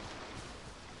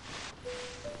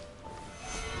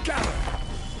 Gather!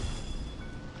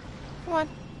 Come on.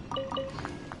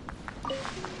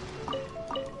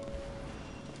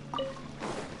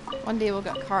 One day we'll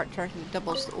get a character who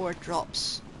doubles the ore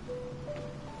drops.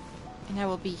 And I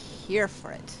will be here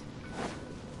for it.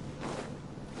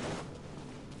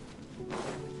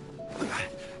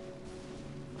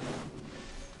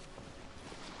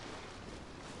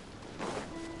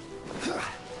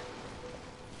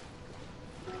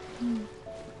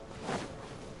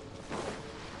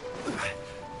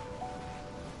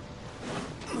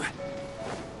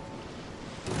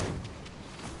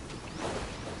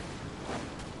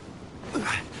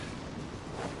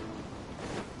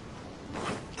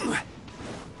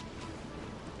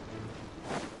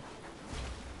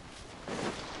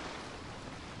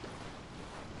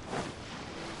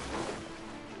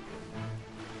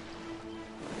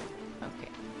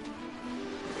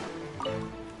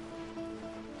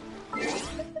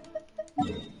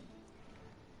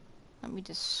 Let me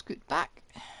just scoot back.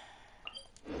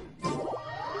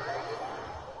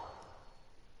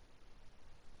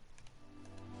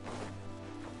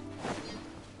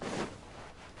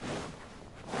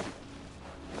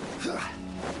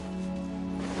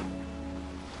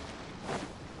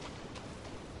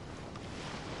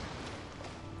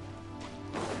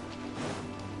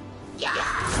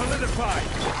 Occupied!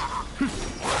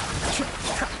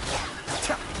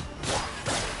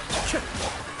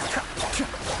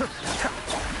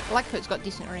 I like how it's got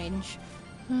decent range.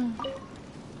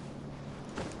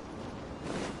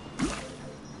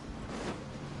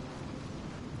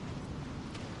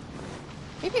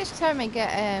 Maybe it's time I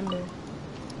get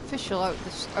official out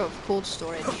of cold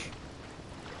storage.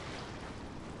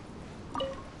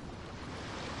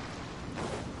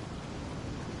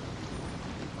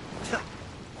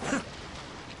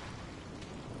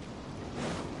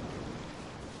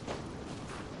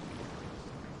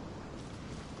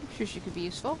 I'm sure she could be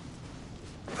useful.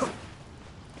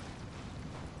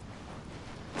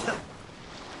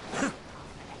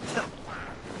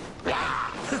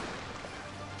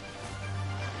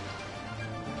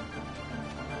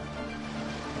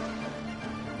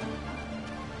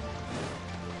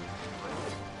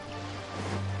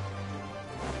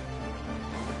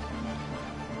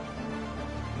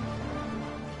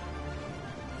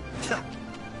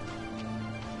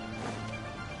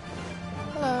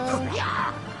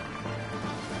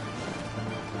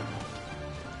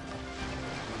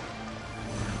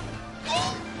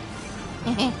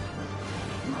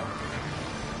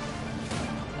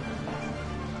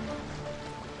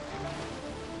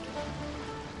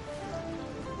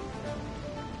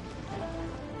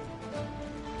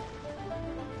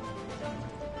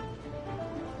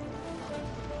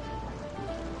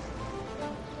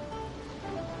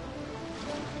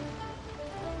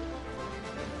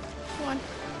 Come on.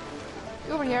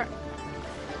 Go over here.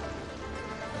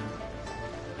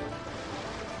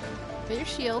 Get your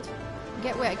shield.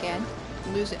 Get wet again.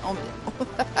 Lose it. Oh,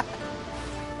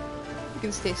 you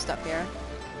can stay stuck here.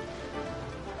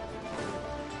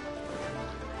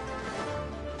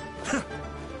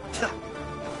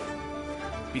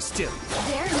 Be still.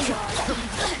 There you are.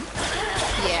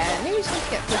 Yeah, maybe just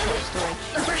get pushed out of storage.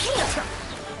 Over here.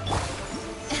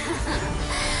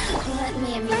 Let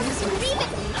me amuse you.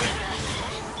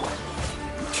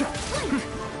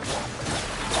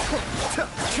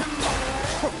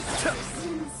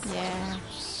 Yeah.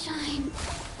 Shine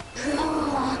no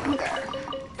longer.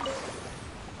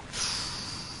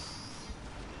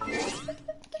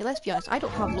 Okay, let's be honest. I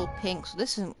don't have low pink, so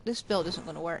this build isn't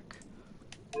going to work.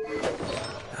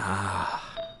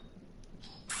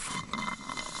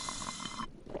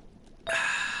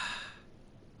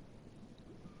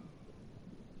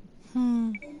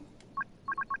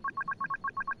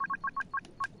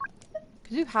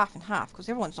 Could do half and half, because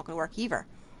everyone's not going to work either.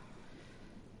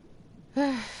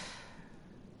 Well,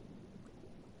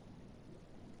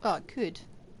 it could.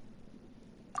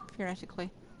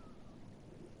 Theoretically.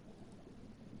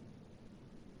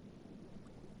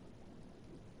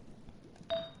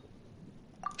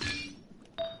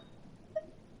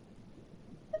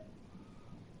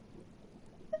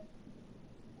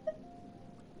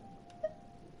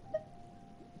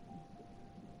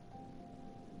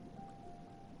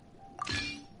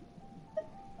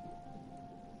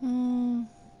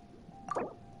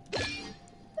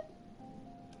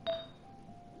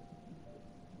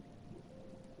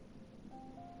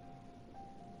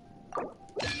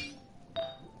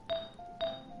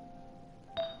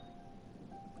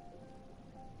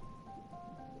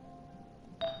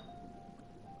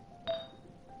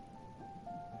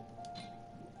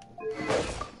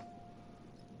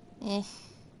 Eh.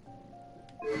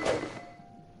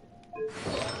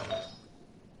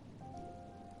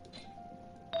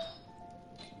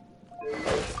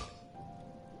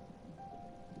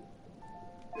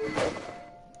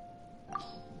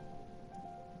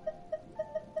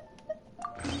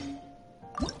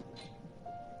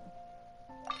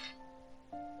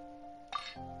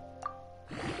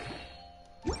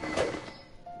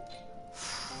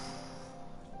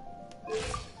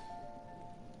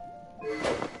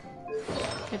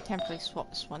 Could temporarily swap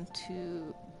this one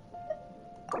to...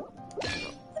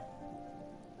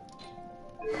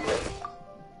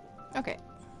 Okay.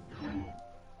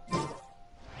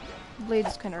 Blade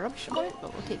is kind of rubbish about it,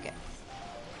 but we'll take it.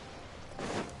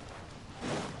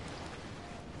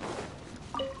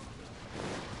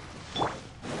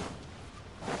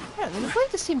 Yeah, the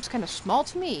blade just seems kind of small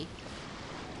to me.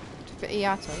 To fit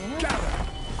Ayato, you know?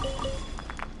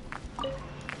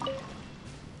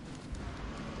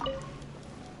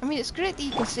 I mean, it's great that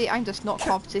you can say I'm just not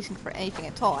compensating for anything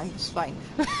at all. I'm just fine.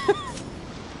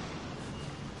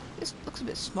 This looks a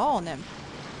bit small on him.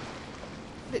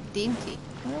 A bit dainty.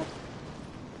 You know?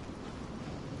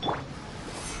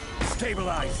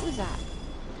 Stabilize. What was that?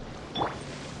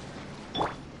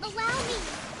 Allow me.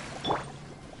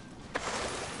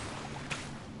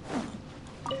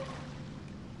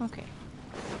 Okay.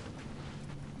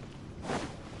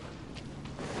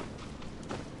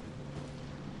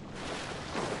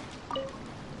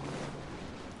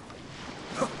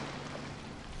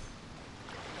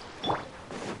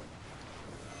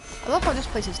 I love how this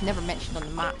place is never mentioned on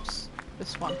the maps.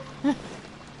 This one.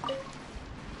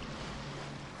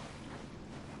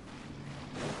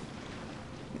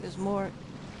 There's more,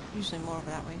 usually more over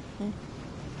that way.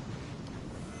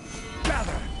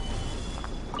 Gather!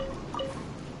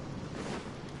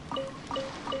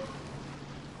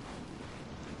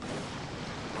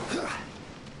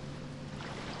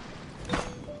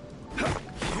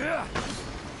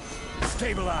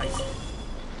 Stabilize!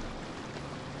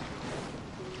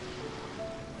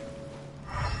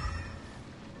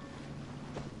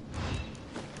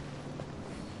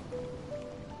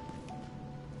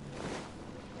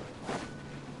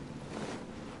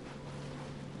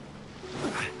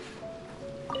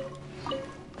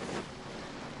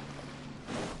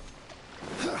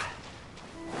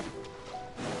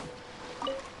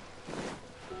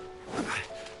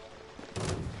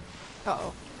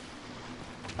 Uh-oh.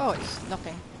 Oh, it's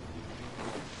nothing.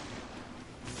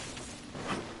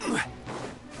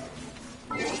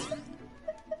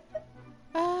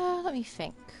 Let me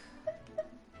think.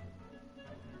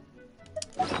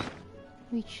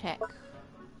 Let me check.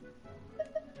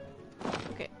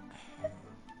 Okay.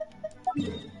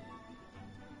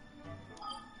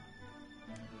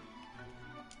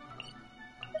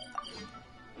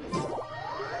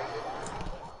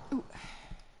 Ooh.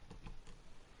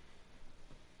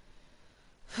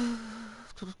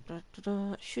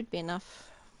 Should be enough.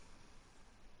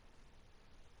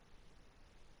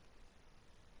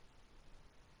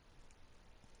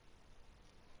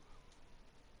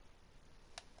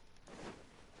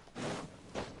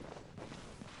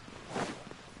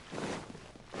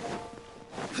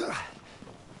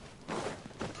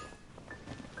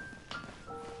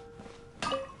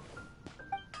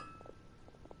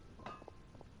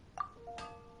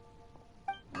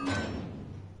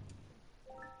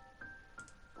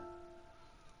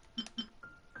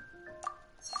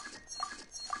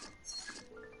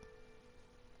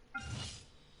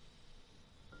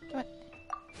 What?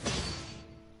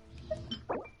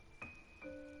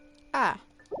 Ah.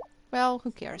 Well,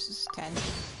 who cares? This is 10.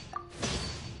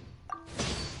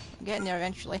 I'm getting there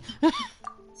eventually.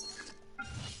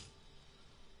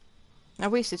 I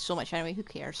wasted so much anyway, who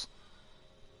cares?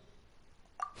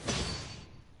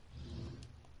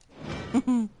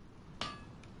 I'm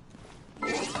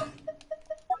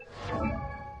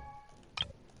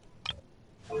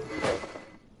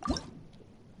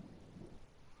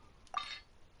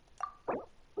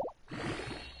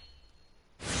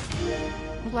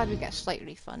glad we get a slight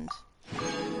refund.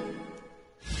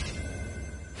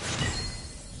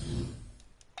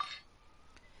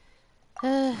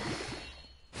 Well,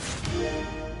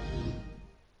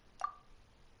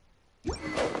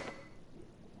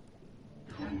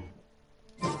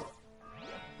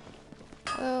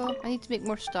 I need to make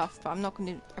more stuff, but I'm not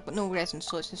going to. I've got no resin,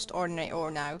 so it's just ordinary ore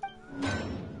now.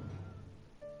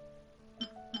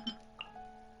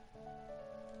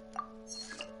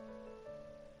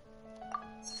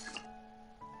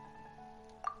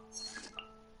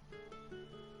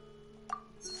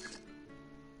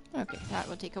 Okay, that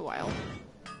will take a while.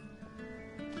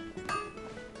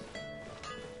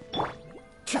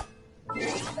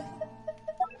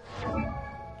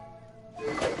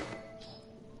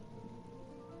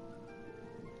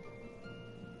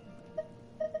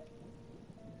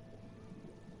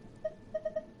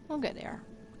 I'll get there.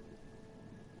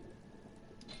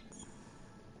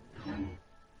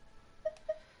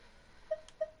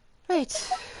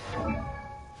 Right.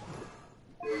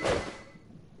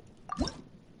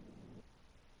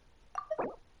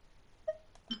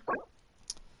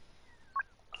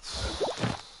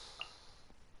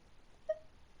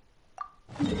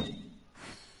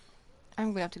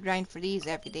 I'm gonna have to grind for these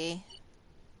every day.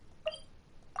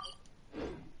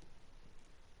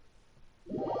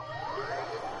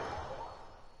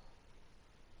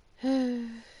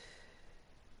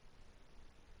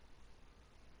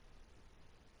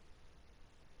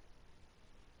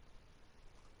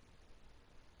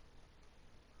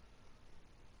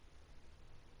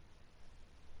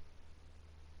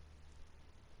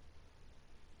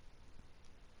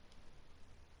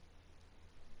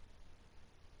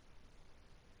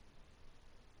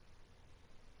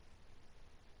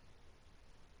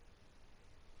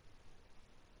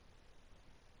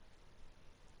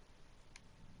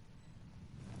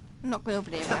 I'm not going over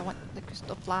there, but I want the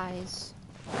crystal flies.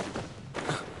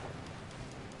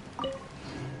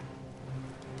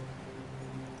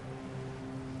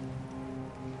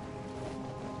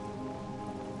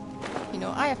 You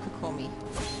know, I have Kokomi.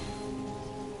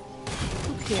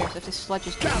 Who cares if this sludge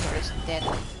is dangerous and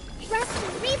deadly?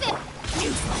 Rust, read it!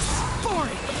 Useless!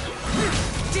 Boring!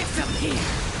 Disappear!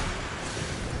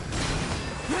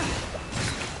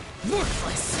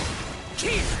 Worthless!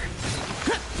 Here!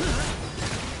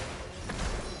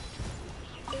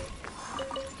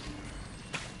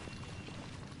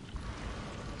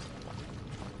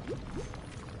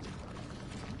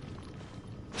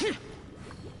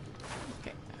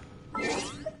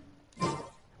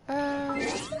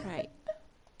 Right.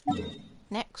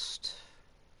 Next.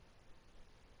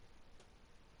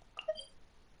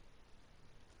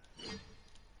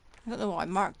 I don't know what I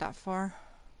marked that for.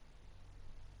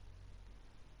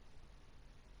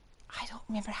 I don't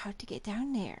remember how to get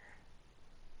down there.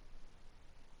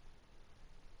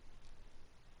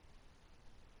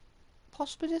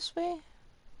 Possibly this way?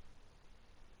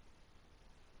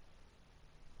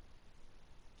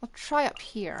 I'll try up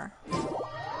here.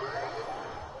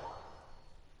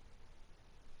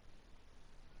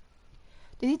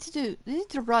 They need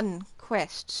to run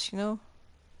quests, you know?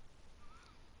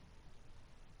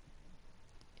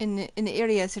 In the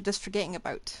areas they're just forgetting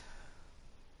about.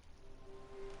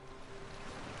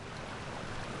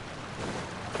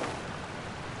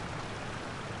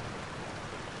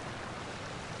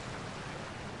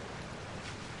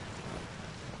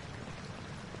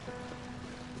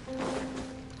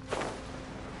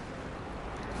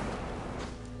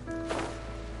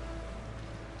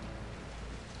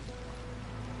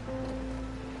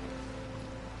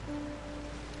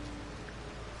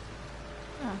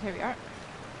 Oh, here we are.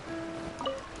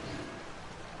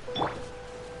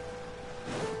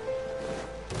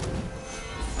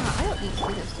 I don't need to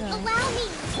do this, do I? Allow me!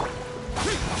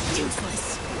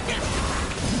 Useless!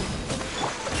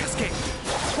 Cascade!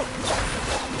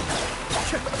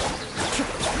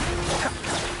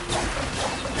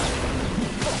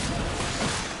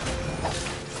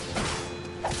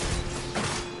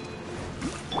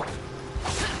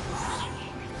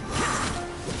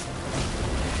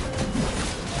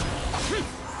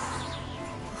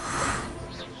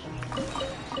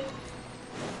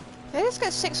 Did I just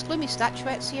get 6 gloomy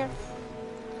statuettes here?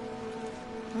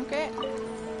 Okay.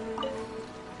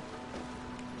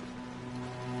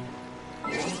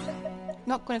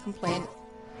 Not gonna complain.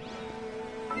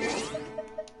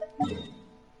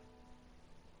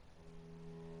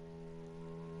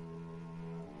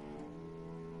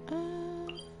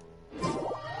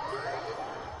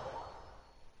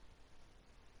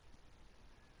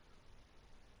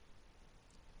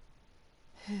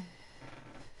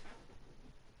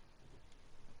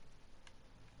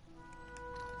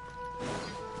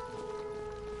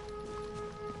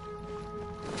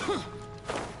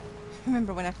 I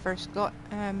remember when I first got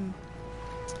Beato.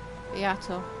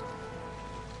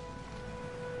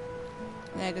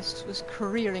 And I just was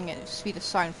careering at the speed of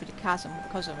sound through the chasm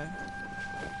because of him.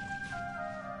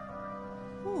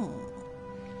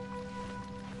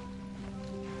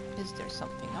 Is there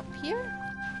something up here?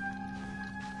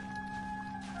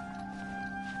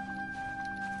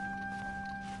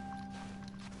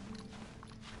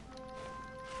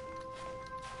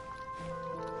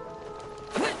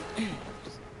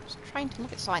 Just trying to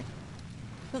look at sign.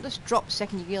 Don't just drop the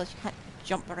second you realize you can't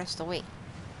jump the rest of the way.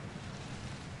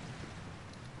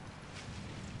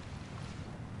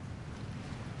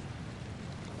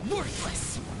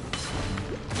 Worthless!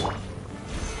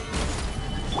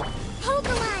 Hold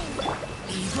the line!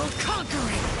 Evil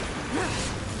conquering!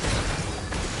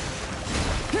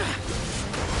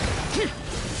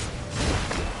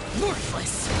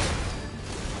 Worthless!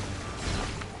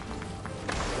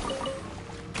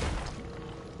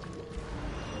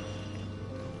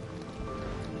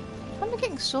 Why am I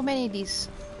getting so many of these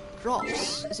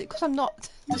drops? Is it because I'm not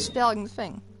dispelling the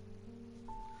thing?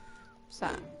 What's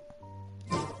that?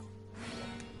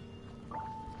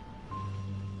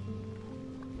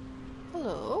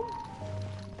 Hello?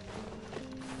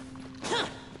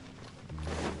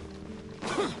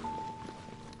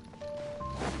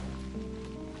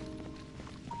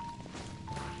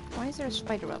 Why is there a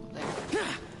spider web up there?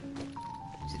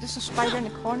 Is it just a spider in the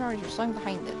corner or is there something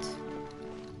behind it?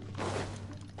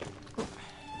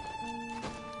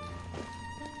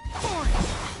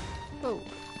 Oh.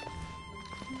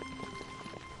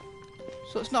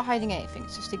 So it's not hiding anything,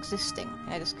 it's just existing.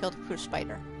 And I just killed a poor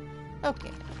spider.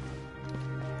 Okay.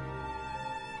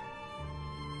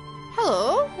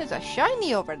 Hello! There's a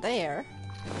shiny over there.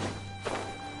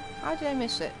 How did I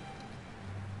miss it?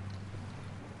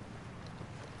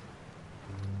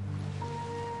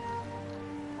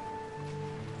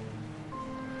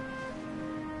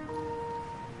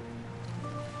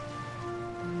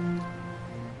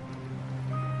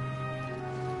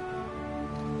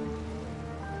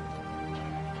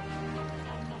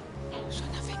 So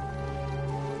nothing.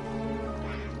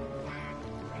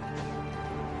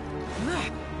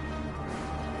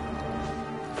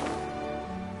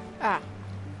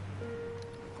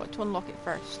 got to unlock it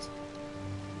first.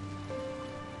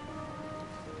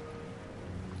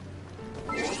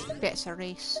 Bet it's a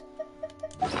race.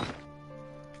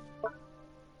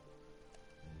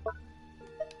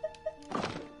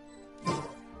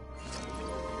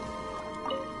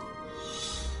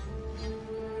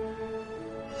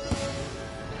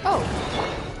 Oh,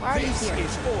 why are you This here?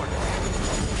 is order.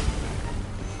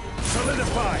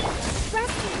 Solidify.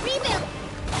 Rescue, rebuild.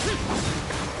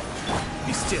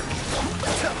 Be still.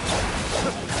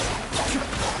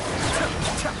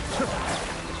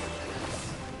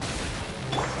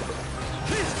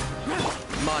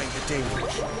 Mind the danger.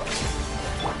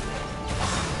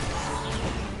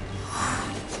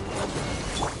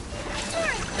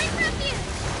 Torrent, quick refuge.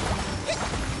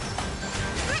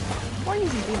 What are you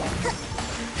even doing?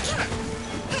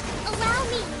 Allow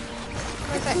me.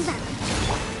 Where's that?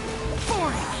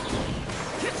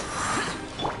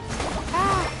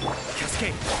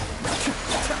 Cascade.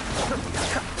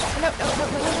 No.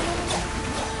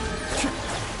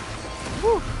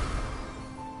 Whew.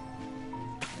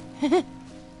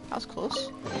 That was close.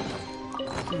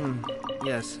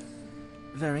 Yes.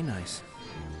 Very nice.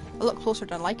 A lot closer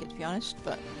than I like it, to be honest,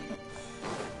 but...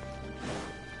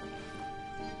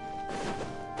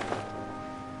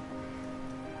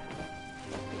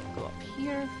 Go up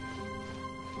here.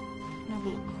 And have a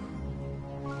look.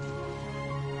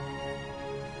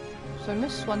 So I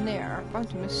missed one there. I'm bound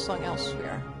to miss something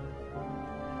elsewhere.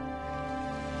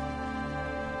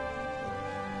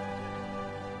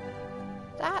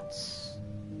 That's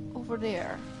over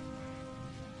there.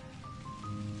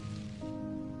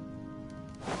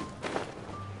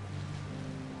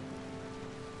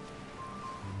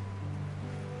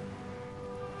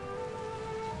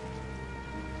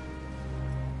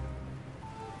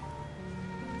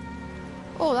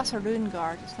 Oh, that's a rune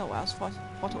guard. It's not what I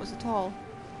thought it was at all.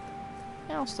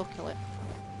 Yeah, I'll still kill it.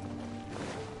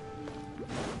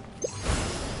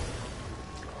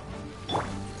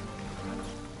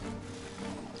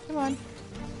 Come on.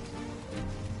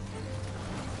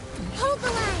 Hold the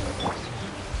line.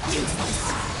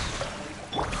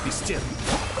 Be still.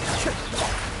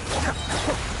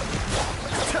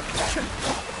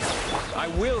 I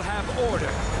will have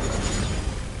order.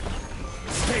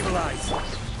 Stabilize.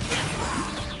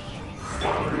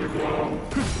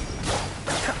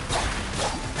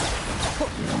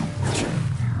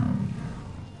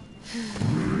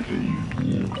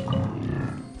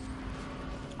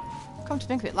 Come to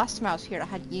think of it, last time I was here I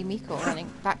had Yumiko running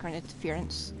background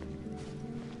interference.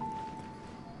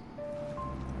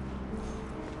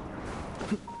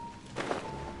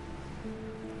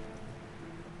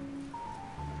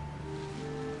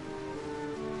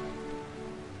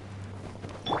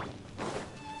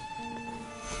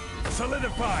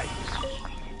 Solidify.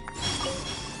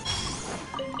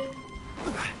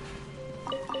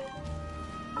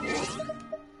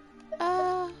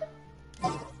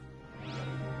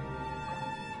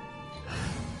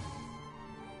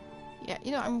 Yeah,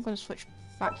 you know, I'm going to switch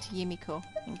back to Yumiko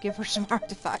and give her some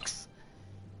artifacts.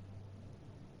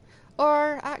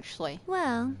 Or, actually...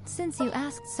 Well, since you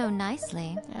asked so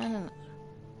nicely. I don't know.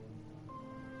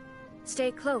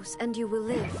 Stay close and you will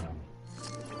live.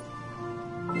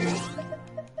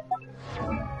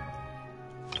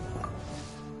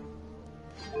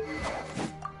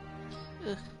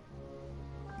 Ugh.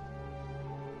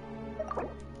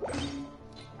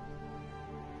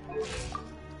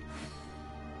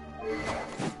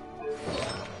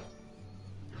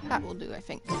 That will do, I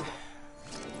think.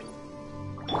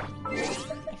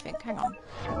 Hang on.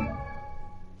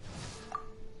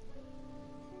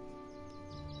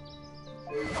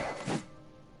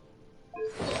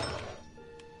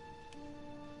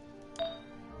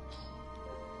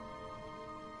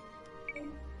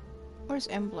 Where's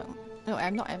Emblem? No,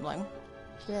 I'm not Emblem.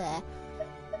 Bleh.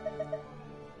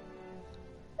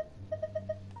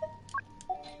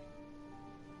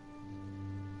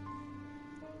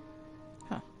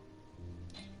 Huh.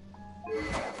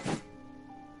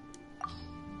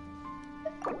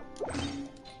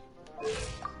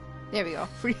 There we go.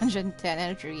 310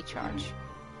 energy recharge.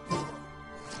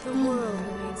 The world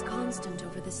remains constant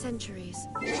over the centuries.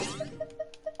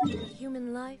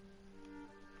 Human life.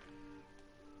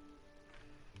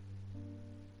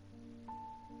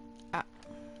 Ah.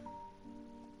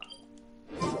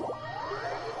 I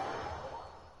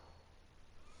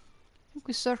think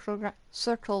we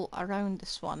circle around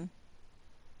this one.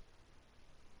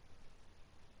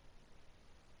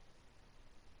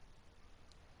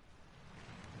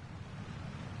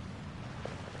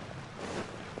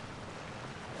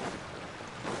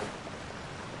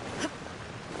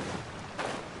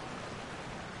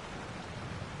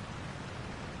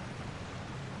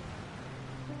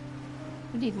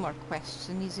 need more quests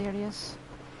in these areas.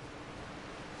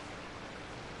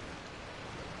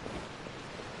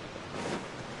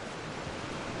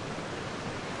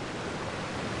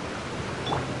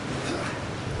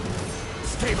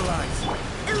 Stabilize!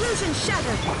 Illusion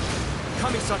shattered!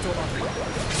 Kamisato Ari!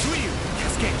 Suiyu!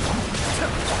 Cascade!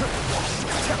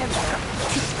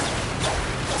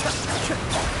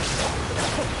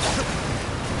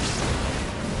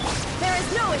 There is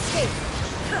no escape!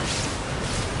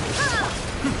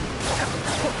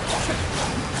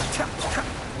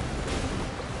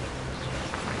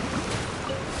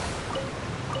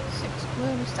 6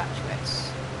 bloom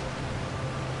statuettes.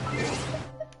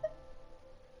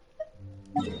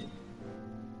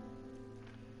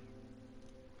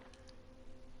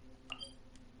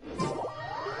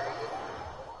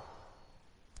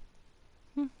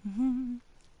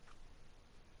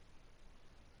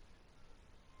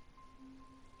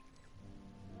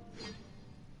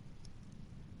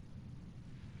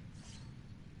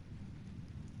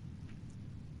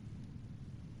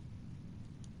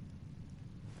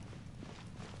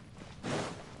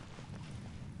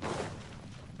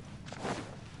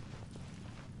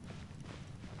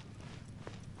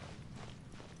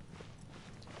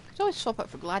 Could always swap it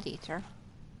for Gladiator.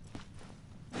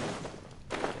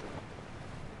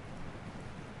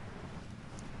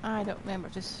 I don't remember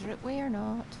if this is the right way or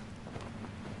not.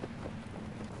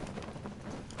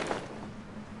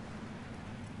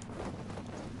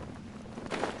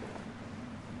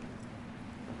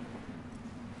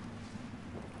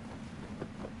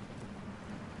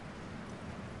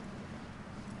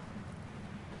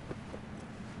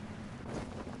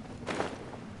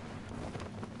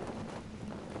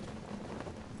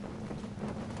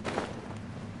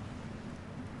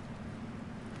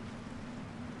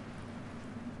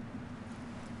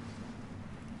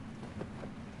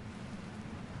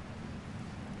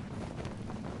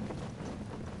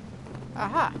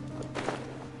 Aha!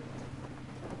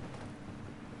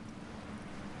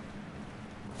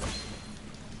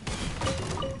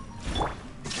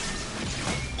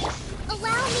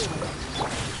 Allow me!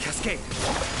 Cascade!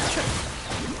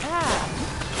 Ah!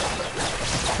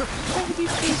 Why would you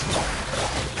freeze me?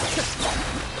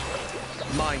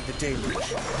 Mind the deluge!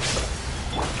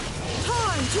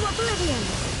 Torn to oblivion!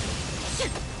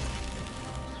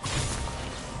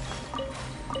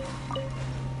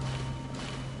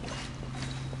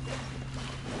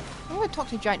 I'm going to talk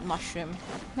to Giant Mushroom.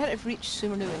 Now that I've reached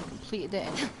Sumeru and completed it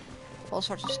and all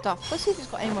sorts of stuff. Let's see if it's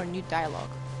got any more new dialogue.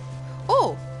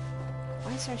 Oh!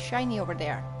 Why is there a shiny over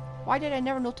there? Why did I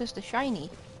never notice the shiny?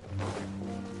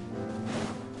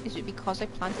 Is it because I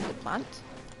planted the plant?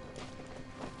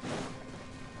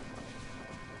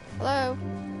 Hello?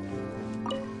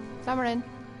 Summerin.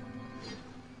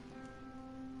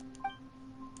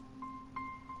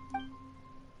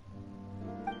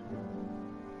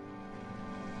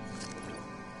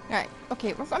 Right,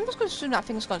 okay, I'm just going to assume that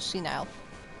thing's gone senile.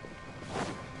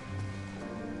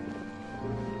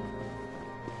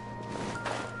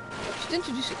 Should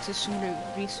introduce it to some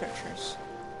researchers.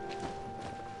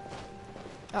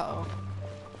 Uh-oh.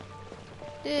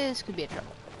 This could be a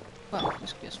trouble. Well,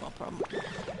 this could be a small problem.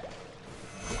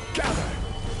 Gather!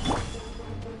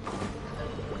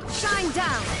 Shine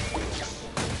down!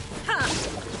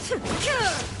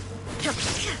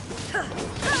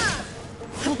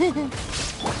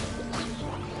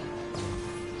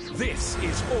 This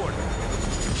is order!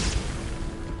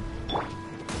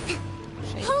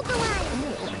 Shame. Hold the line! I'm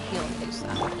going to overheal and fix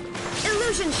that.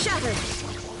 Illusion shattered!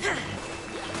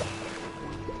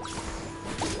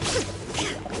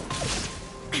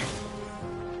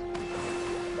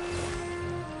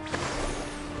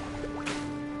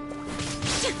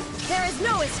 There is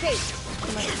no escape!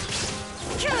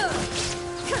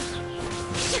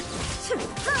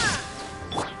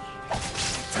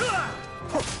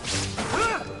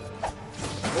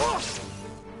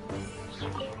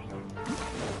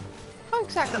 How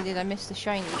exactly did I miss the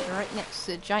shiny? They're right next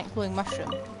to the giant glowing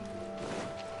mushroom.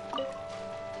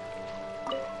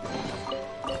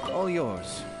 All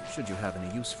yours, should you have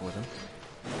any use for them.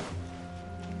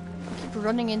 I keep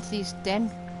running into these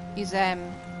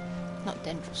not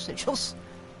dendro sigils.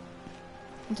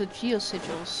 Into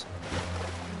geosigils.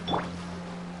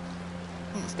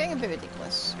 It's getting a bit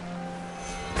ridiculous.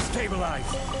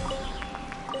 Stabilize!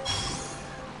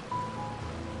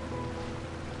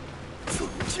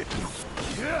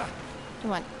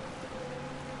 Come on.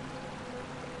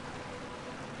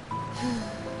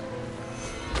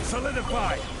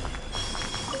 Solidify!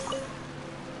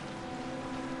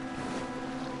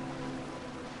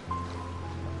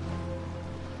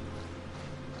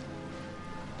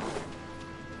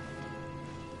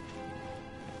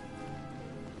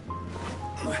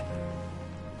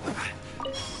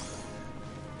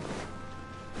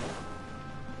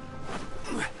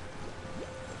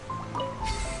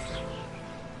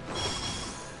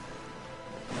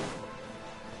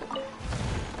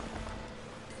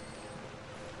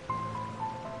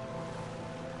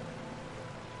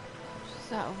 What's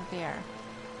that over there?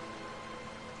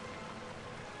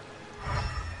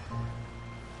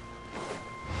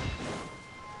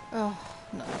 Oh,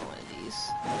 not one of these.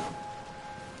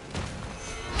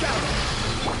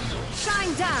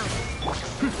 Shine down!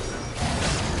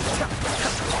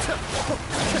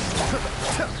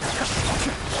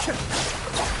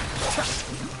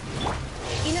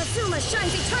 Inazuma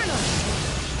shines eternal!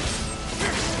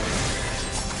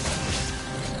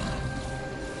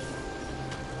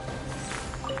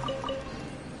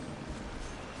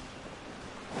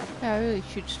 Yeah, I really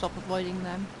should stop avoiding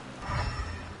them.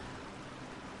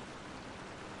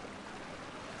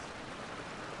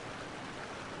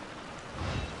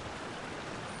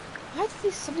 Why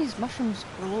do some of these mushrooms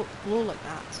glow like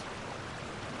that?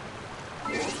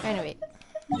 Anyway.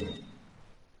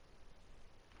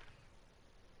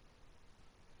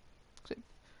 So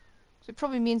it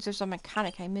probably means there's a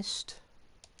mechanic I missed.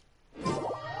 And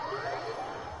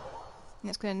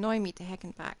it's going to annoy me to heck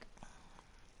and back.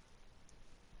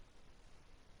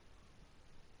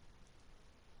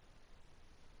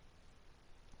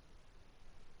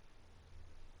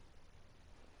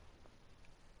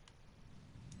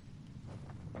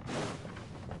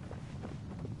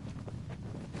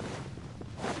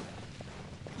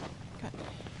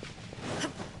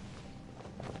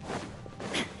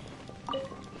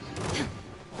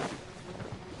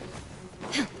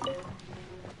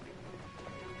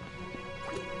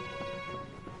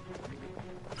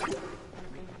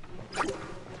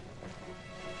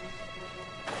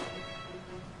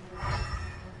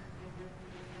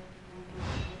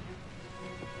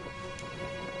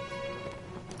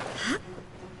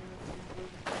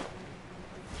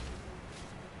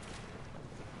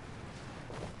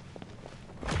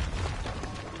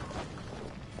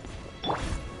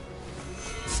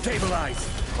 Stabilize!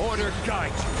 Order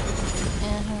guide you!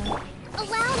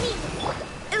 Allow me!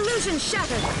 Illusion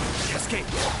shattered! Cascade!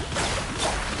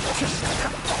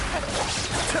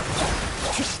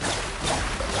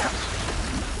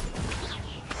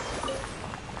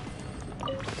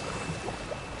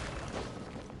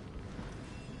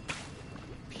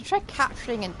 You should try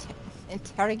capturing and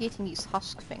interrogating these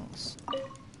husk things.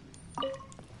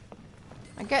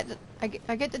 I get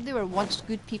that they were once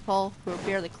good people who were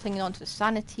barely clinging on to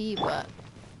sanity, but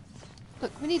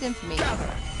look, we need information.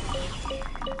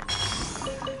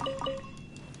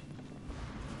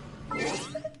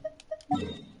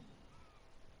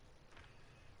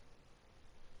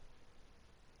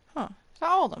 Huh? Is that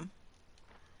all of them?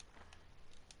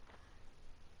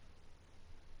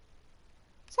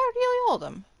 Is that really all of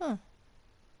them? Huh?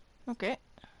 Okay.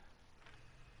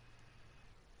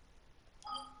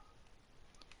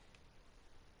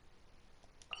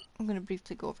 I'm gonna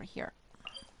briefly go over here.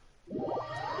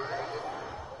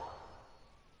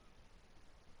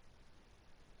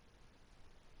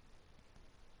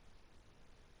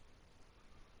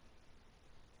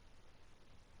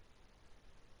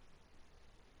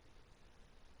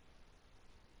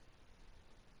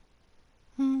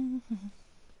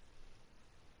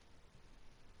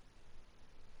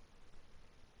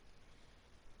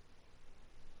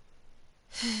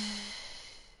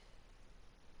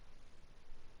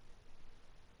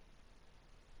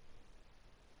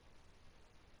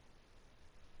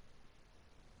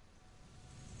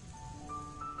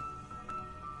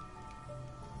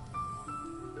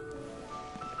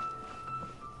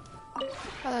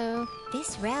 Hello.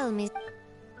 This realm is...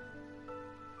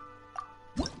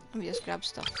 Let me just grab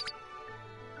stuff.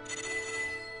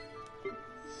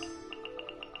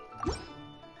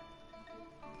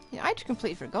 Yeah, I'd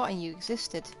completely forgotten you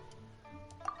existed.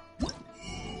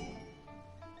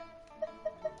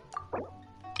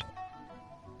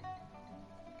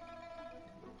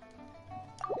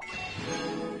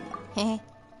 Heh.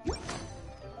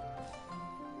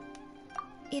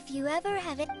 If you ever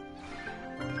have it...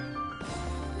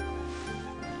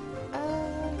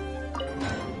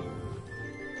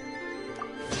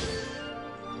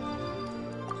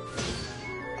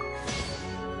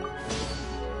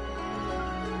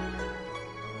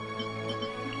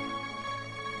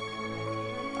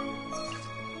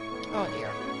 Oh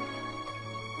dear.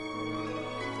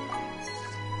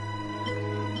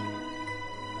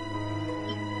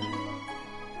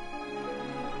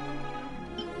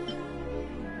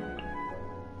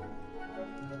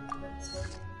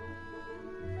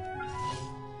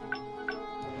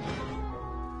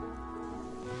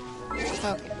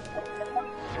 Okay.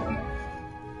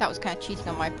 That was kind of cheating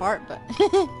on my part, but...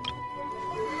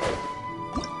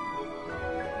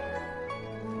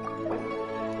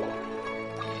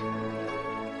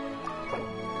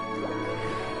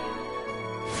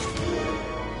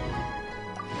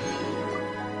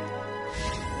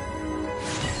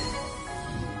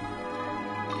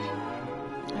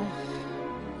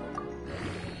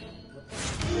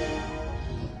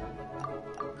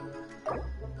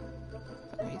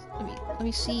 Let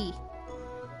me see.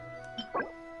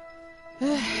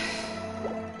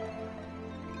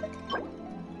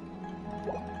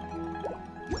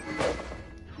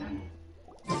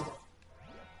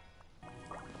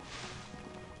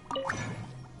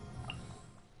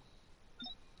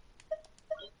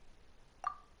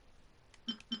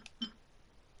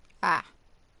 Ah.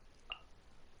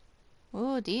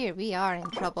 Oh dear, we are in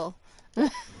trouble.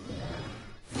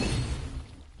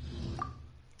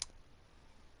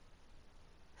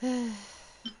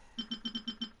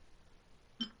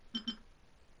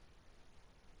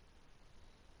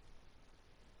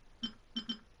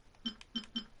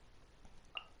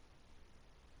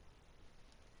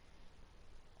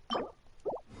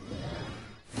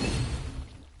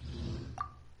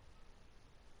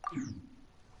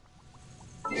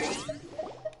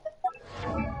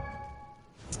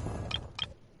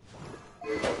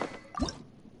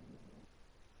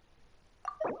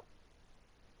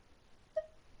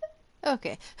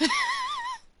 Okay.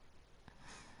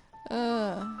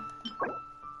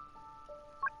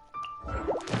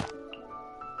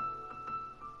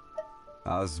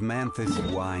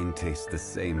 Osmanthus wine tastes the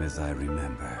same as I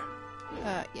remember.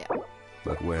 Yeah.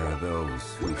 But where are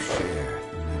those who share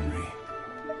the memory?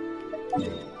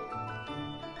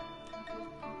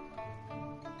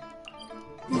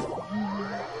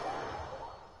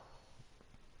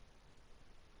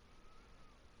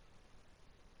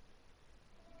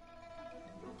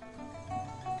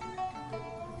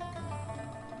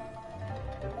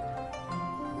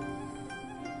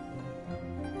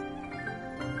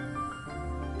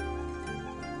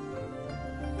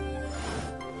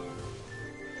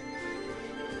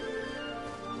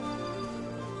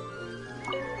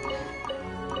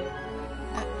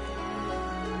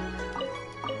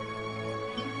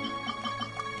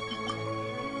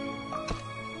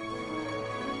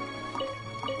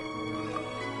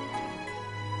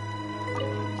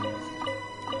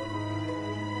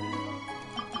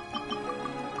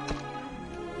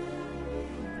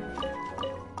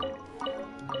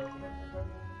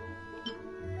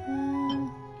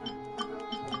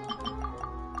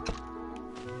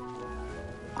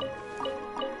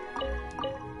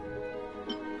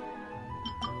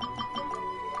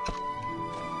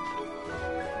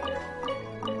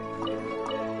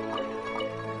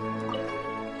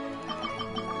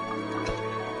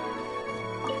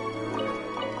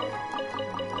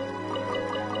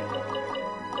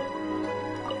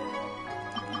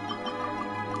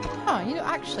 Oh, you know,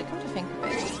 actually, come to think of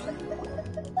it.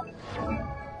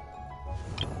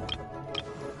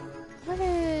 Where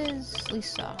is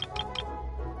Lisa?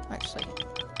 Actually.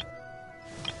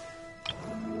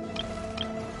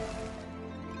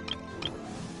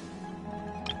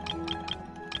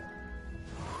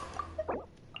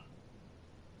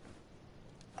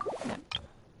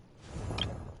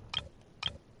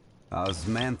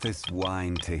 Osmanthus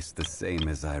wine tastes the same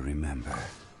as I remember.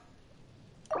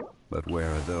 But where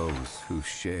are those who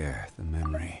share the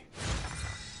memory?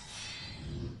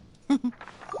 I've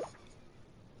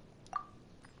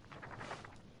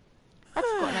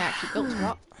forgotten I actually built her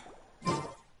up.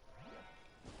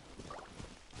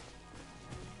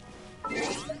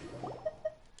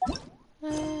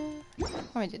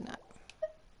 Why didn't that?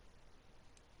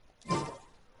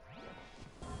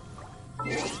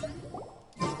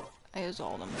 I use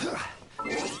all of them.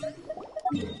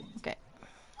 Okay.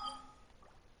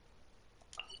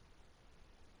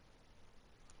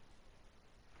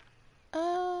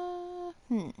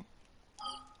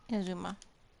 Inazuma.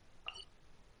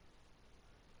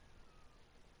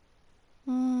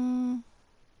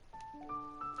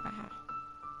 Aha.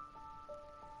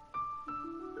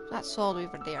 That's all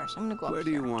over there, so I'm gonna go up Where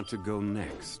here. do you want to go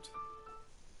next?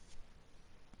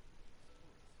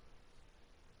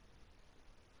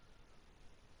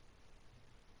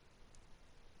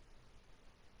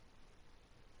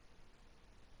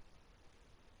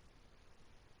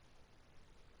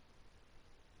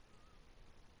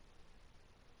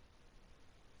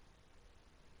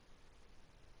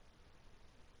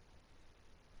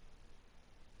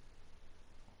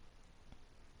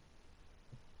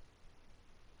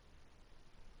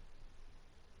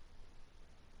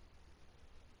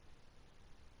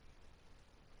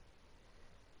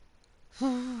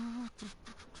 Oh.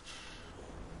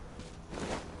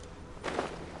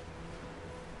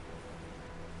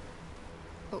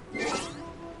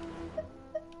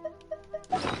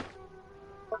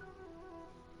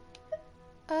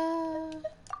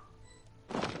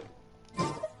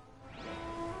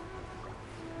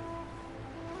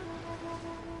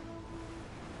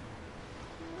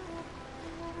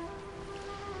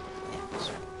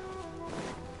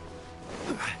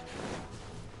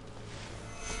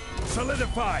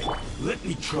 Solidify! Let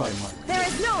me try my... There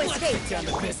is no escape! Down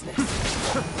to business.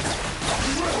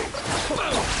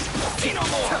 See no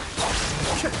more!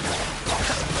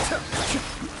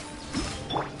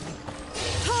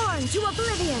 Torn to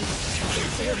oblivion!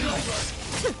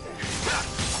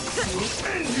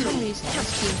 For some reason,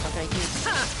 these games are very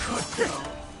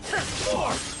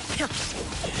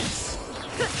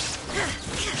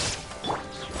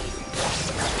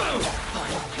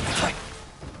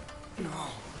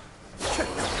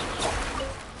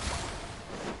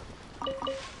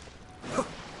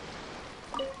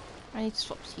I need to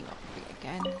swap team up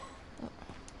again.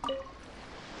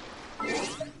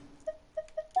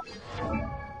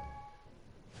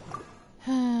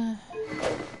 Oh.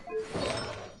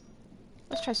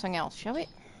 Let's try something else, shall we?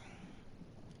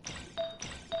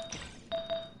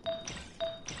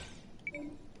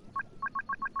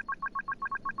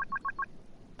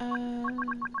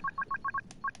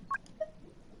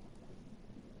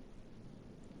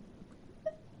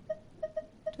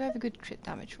 Do I have a good crit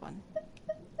damage one?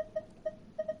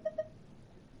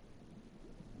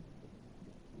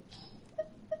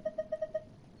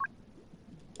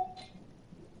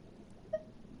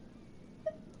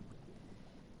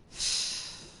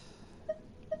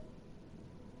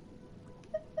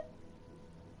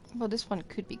 Well, this one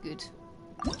could be good.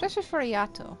 Especially for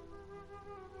Ayato.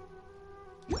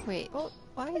 Wait, oh,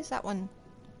 why is that one?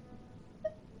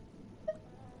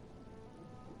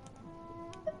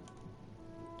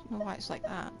 Don't know why it's like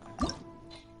that.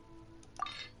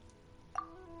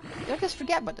 Did I just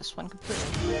forget about this one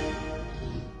completely?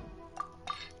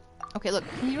 Okay, look,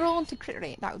 can you roll into crit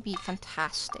rate? That would be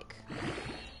fantastic.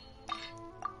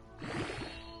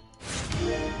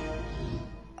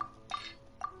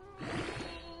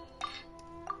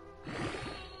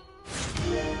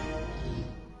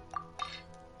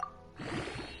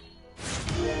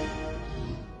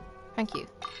 Thank you.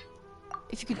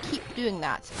 If you could keep doing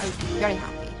that, I would be very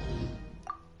happy.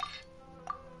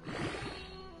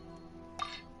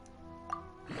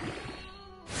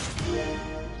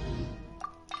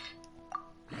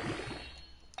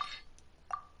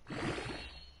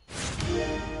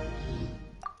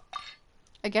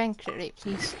 Again, crit rate,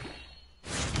 please.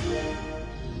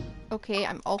 Okay,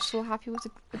 I'm also happy with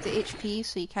the HP,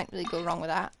 so you can't really go wrong with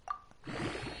that.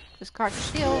 Discard your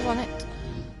skills on it.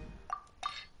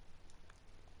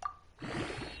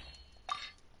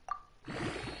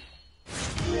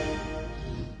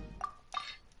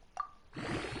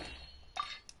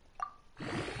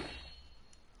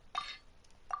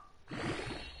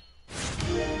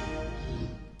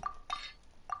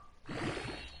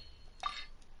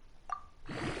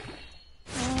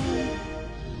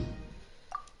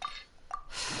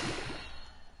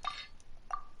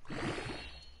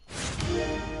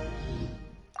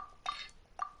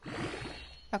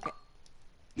 Okay.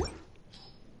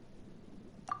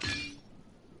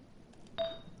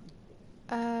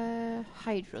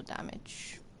 Hydro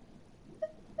damage.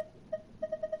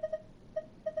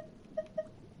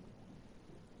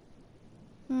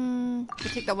 We'll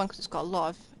take that one because it's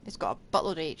got it's got a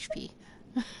buttload of HP.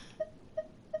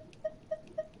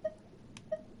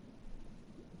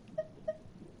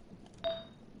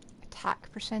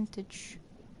 Attack percentage.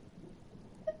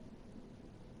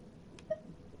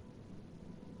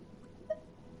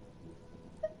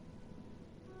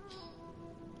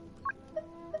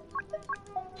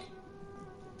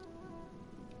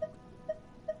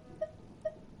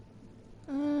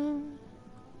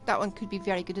 That one could be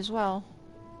very good as well.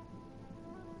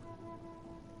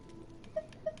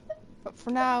 But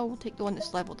for now, we'll take the one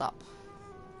that's leveled up.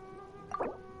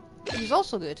 He's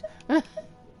also good.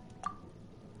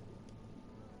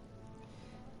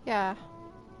 Yeah.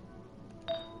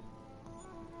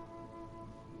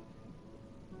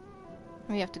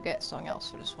 We have to get something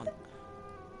else for this one.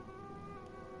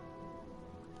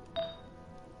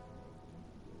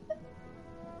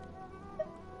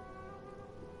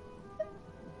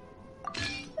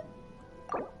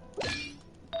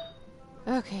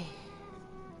 Okay.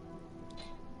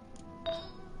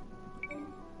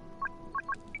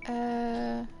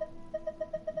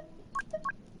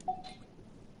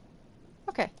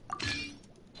 Okay.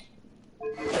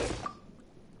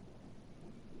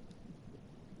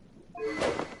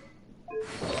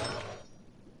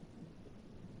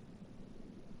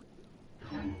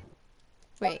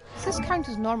 Wait, does this count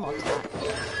as normal attack?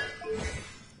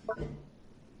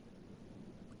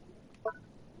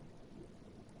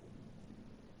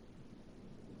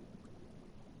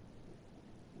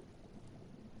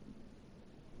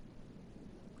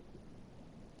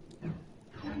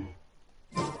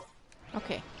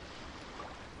 Okay.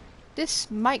 This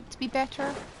might be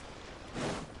better.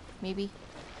 Maybe.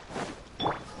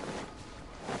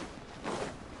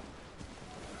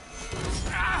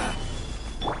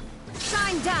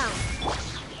 Shine down!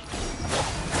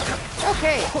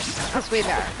 Okay, that's way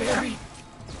better. Very.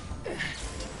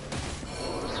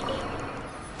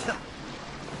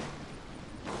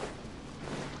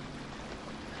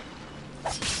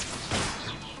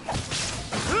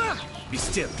 Be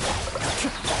still.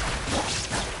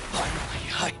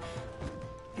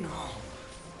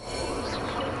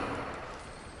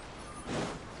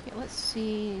 Okay, let's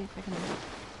see if I can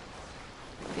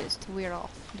get this to wear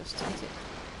off. Just to hit it.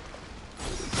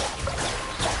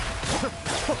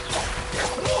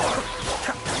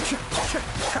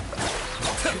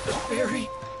 Very.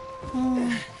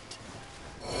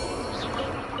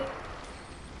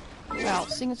 Well,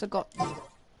 seeing as I got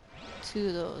 2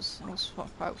 of those, I'll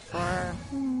swap out for...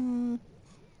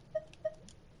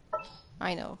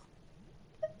 I know.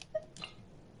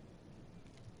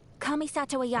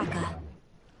 Kamisato Ayaka.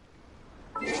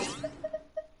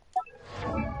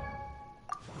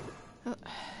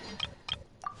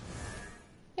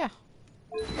 Yeah.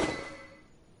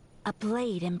 A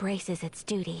blade embraces its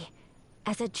duty,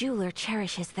 as a jeweler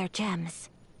cherishes their gems.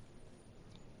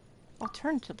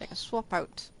 Alternatively, I can swap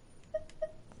out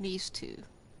these 2.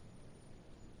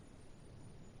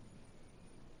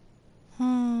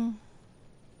 I'm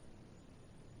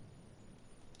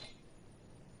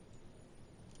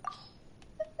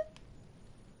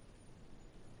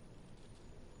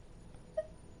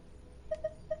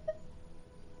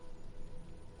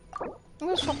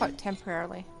gonna swap out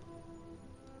temporarily.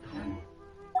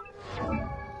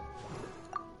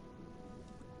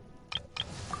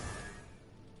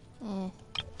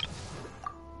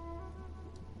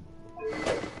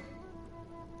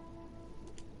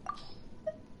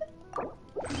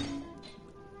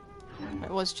 It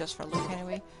was just for look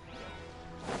anyway.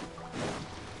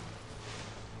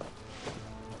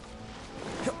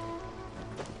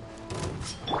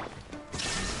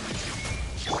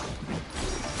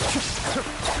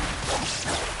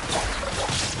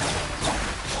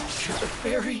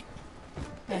 Very.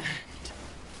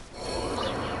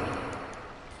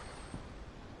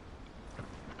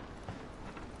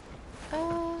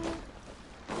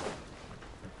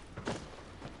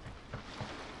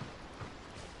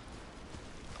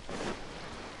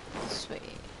 This way.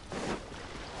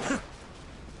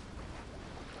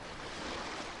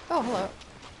 Oh, hello.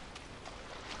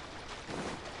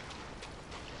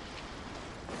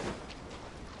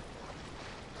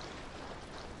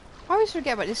 I always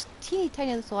forget about this teeny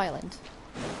tiny little island.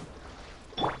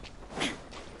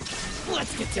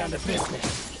 Let's get down to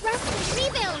business.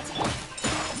 Rebuild!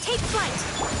 Take flight!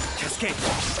 Cascade.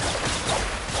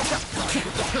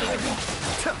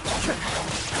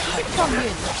 Come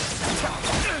in.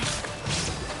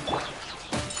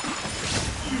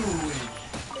 You win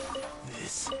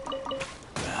this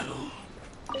battle.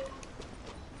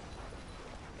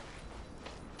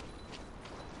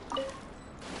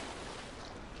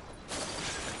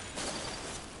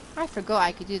 I forgot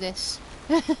I could do this.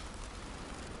 And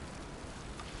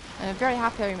I'm very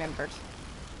happy I remembered.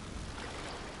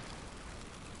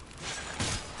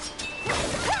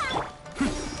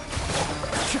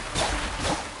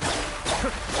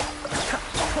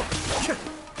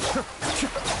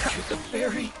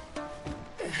 Very.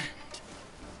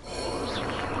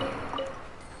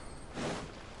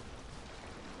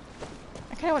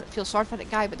 I kind of want to feel sorry for that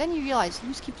guy, but then you realise he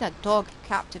was keeping a dog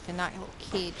captive in that little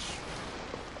cage.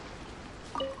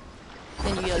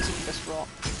 Then you realise you can just rock.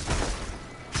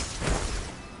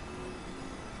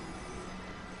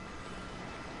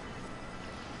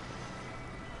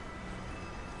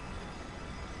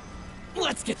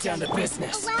 Let's get down to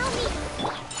business. Allow me!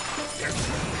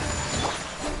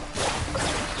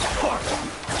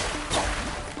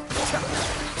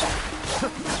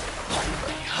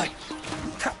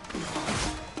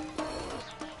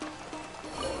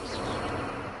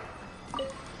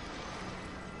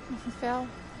 Nothing fell.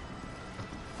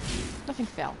 Nothing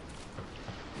fell.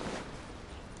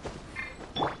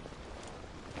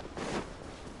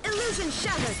 Illusion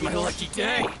shattered! My lucky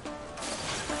day.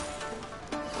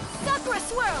 Sakura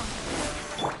swirl!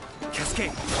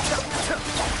 Cascade.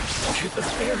 To the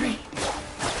ferry.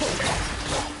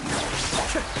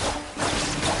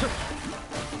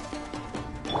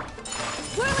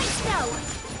 Whirling snow!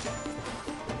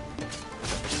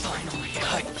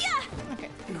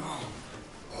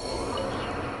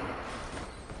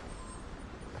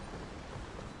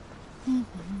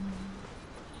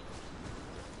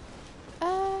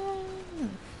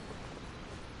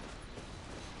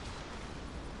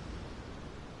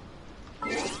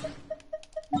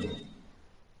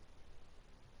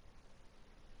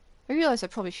 realised I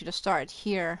probably should have started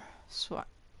here, so I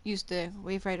used the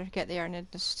wave rider to get there and then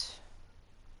just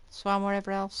swam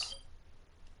wherever else.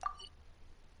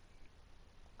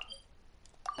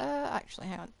 Actually,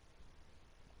 hang on.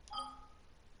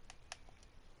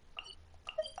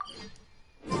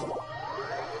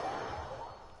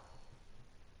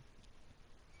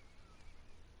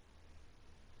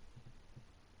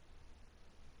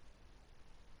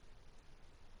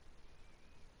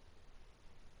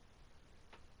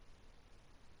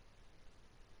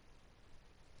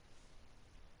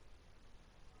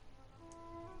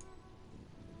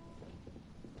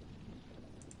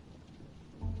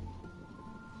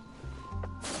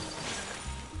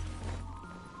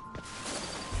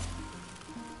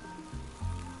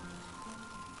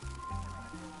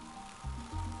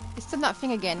 It's done that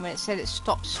thing again when it said it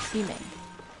stopped streaming.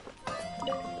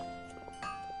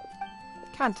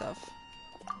 Can't have.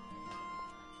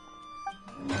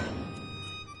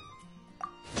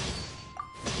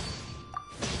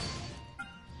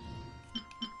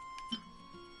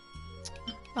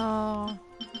 Oh,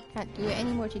 can't do it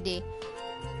anymore today.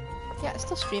 Yeah, it's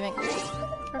still streaming.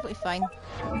 Perfectly fine.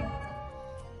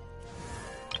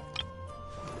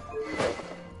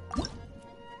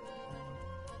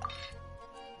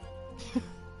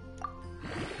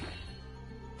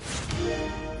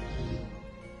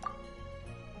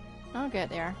 I'll get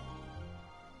there.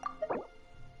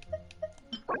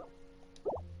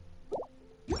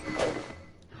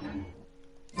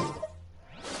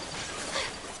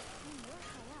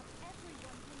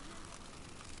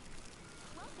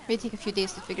 May take a few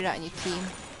days to figure out a new team.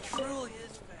 Truly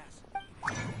is fast.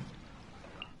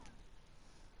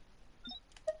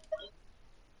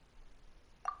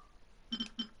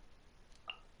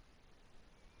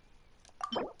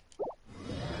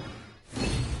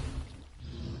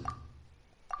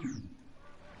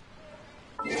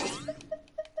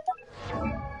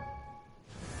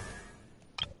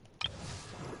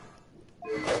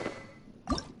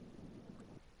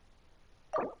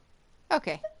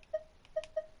 Okay.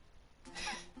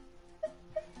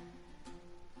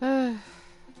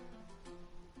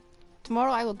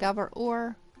 Tomorrow I will gather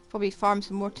ore, probably farm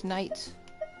some more tonight.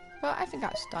 Well, I think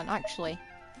that's done actually.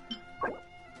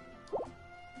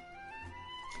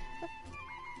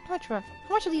 How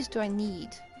much of these do I need?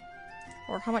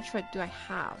 Or how much do I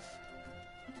have?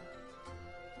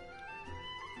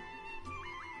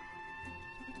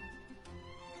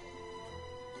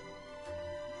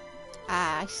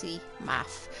 Ah, I see.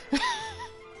 Math.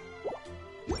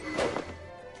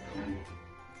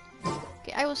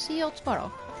 Okay, I will see you all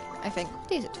tomorrow. I think. What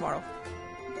day is it tomorrow?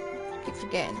 Keep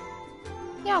forgetting.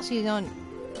 Yeah, I'll see you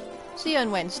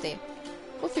on Wednesday.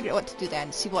 We'll figure out what to do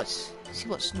then. See what's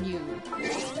new.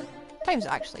 Time's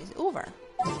actually is it over?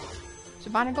 Is the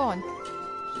banner gone?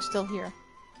 Is it still here?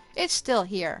 It's still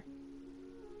here.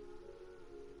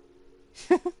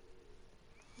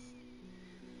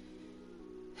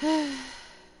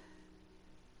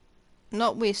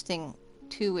 Not wasting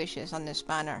 2 wishes on this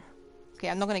banner. Okay,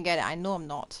 I'm not gonna get it. I know I'm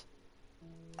not.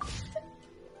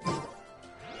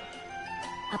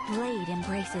 A blade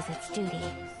embraces its duty,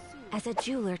 as a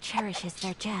jeweler cherishes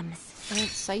their gems. Are you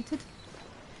excited?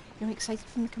 You're excited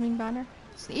from the coming banner?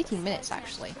 It's 18 minutes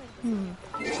actually. Well,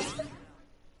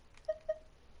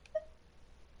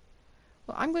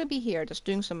 I'm going to be here just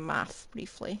doing some math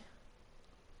briefly.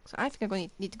 So I think I'm going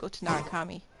to need to go to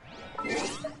Narukami.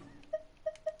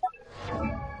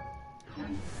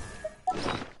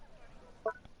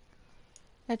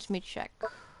 Let me check.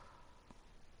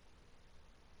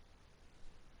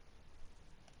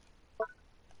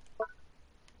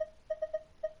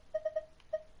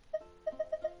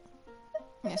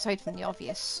 Aside from the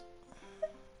obvious.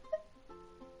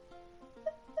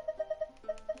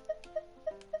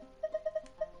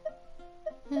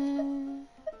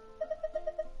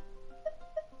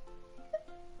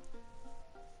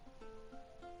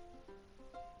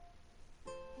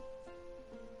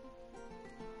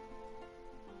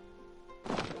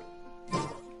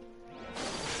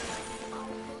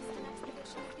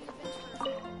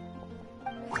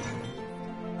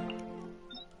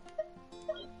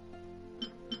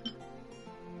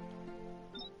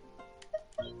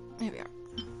 Here we are.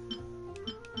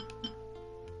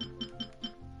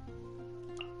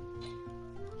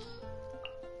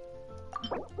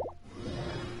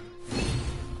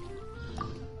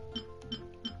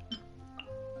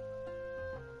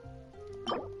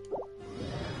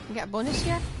 You got a bonus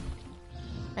here?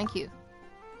 Thank you.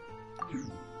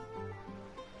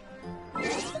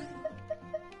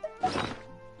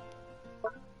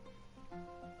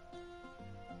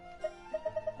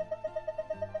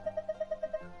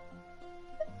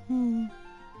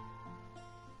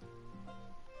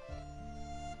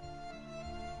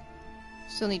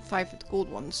 Still need 5 of the gold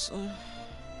ones.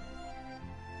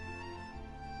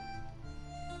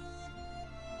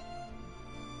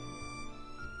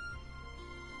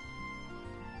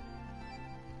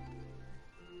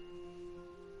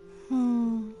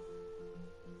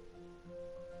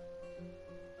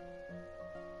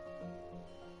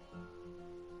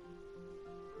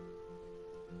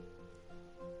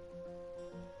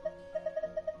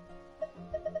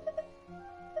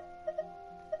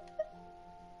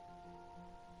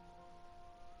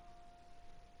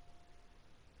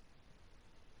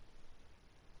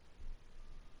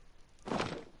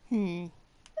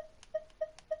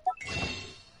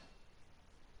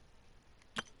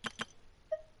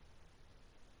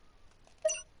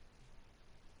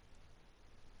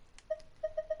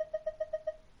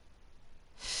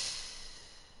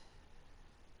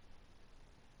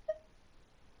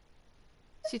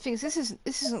 See, things this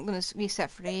isn't going to reset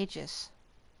for ages,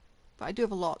 but I do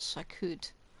have a lot, so I could.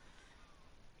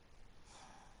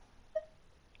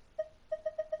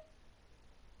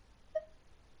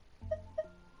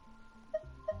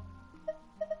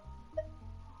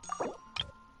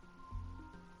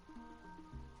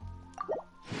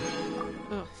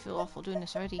 Ugh, I feel awful doing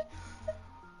this already.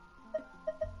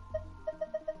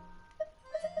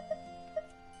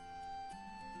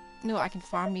 No, I can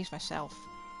farm these myself.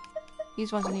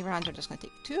 These ones in the hands are just going to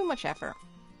take too much effort.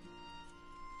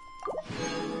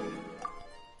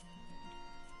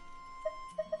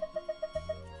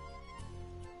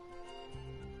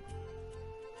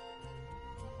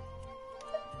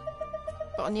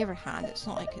 But on the other hand, it's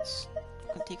not like it's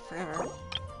going to take forever.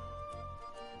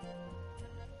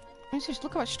 Just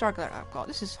look how much struggle I've got.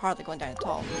 This is hardly going down at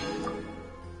all.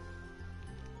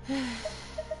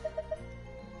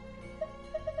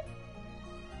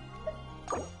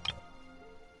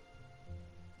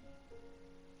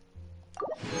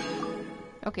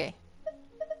 Okay.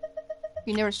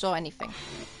 You never saw anything.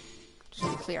 Just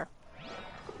to be clear.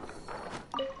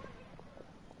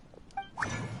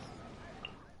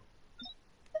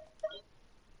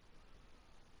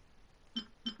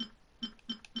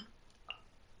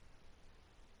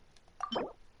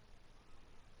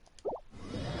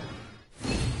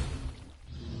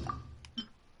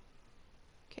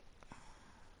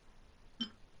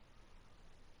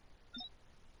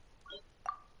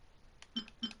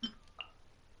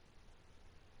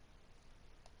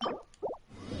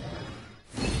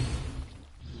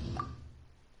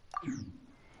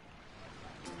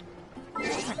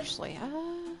 Actually,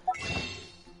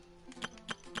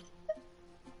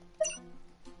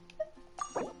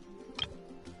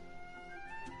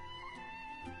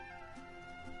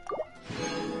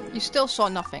 you still saw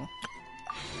nothing.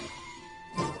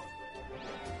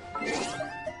 I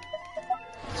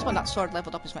just want that sword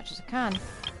leveled up as much as I can.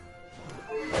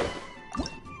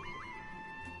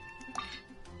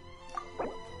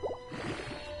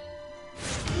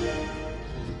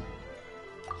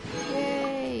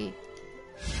 Yay!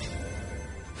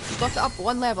 Got it up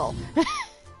one level.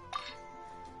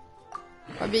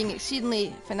 For being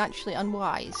exceedingly financially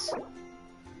unwise.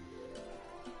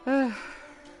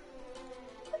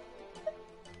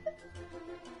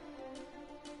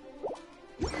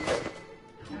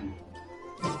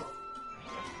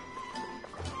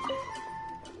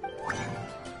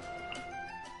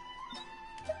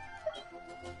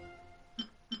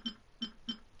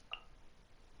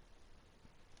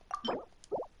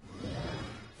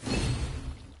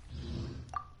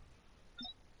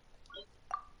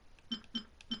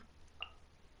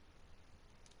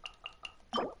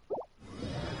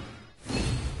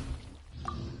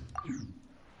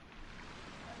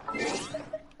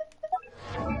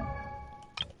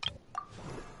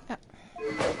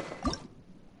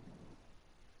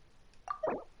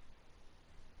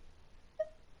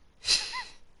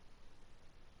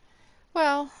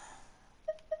 Well,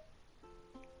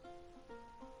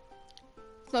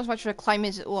 it's not as much of a climb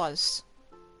as it was,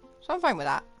 so I'm fine with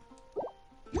that.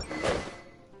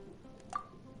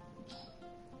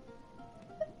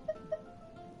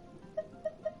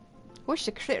 Wish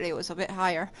the crit rate was a bit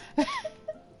higher.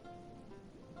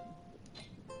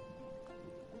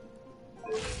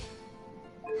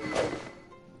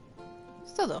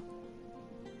 Still though,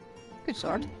 good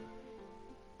sword.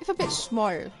 If a bit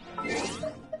small.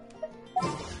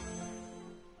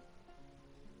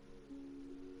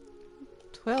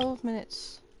 12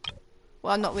 minutes.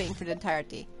 Well, I'm not waiting for the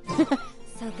entirety.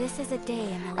 So this is a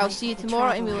day in the life I'll see you of a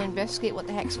tomorrow and traveler. we'll investigate what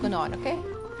the heck's going on, okay?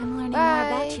 I'm learning Bye.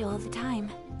 more about you all the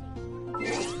time.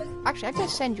 Actually, I'm going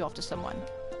to send you off to someone.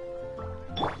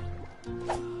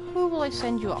 Who will I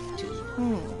send you off to?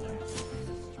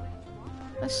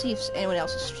 Let's see if anyone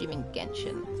else is streaming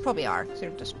Genshin. Probably are, because they're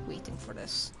just waiting for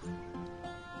this.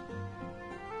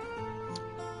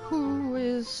 Who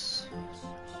is...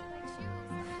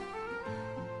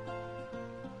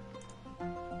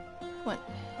 What?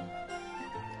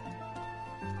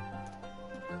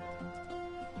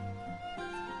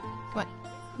 What?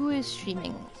 Who is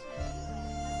streaming?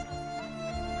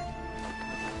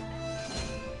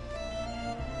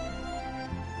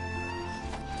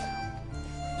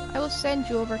 I will send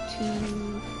you over to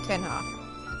Tenha.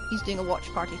 He's doing a watch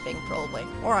party thing, probably.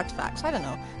 Or artifacts, I don't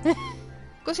know.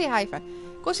 Go say hi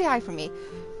for me.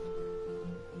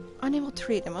 Unable to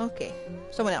read him, okay.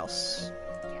 Someone else.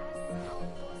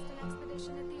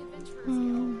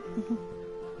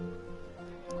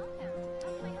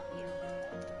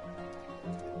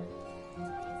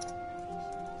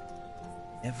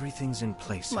 Everything's in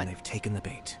place and they've taken the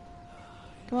bait.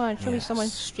 Come on, show me someone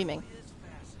streaming.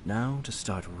 Now to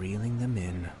start reeling them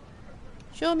in.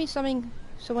 Show me someone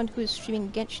who is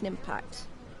streaming Genshin Impact.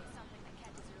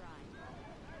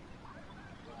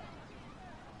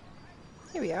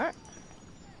 Here we are.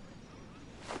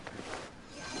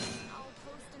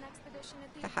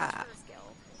 Haha.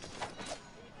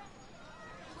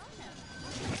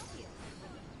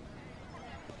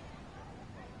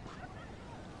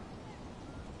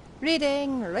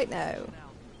 Reading right now.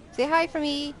 Say hi for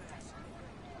me.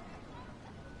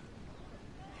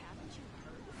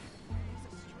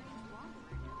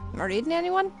 Am I reading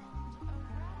anyone?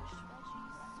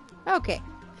 Okay.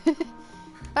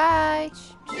 Bye.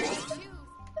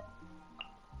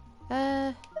 What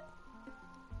am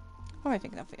I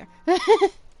thinking of here?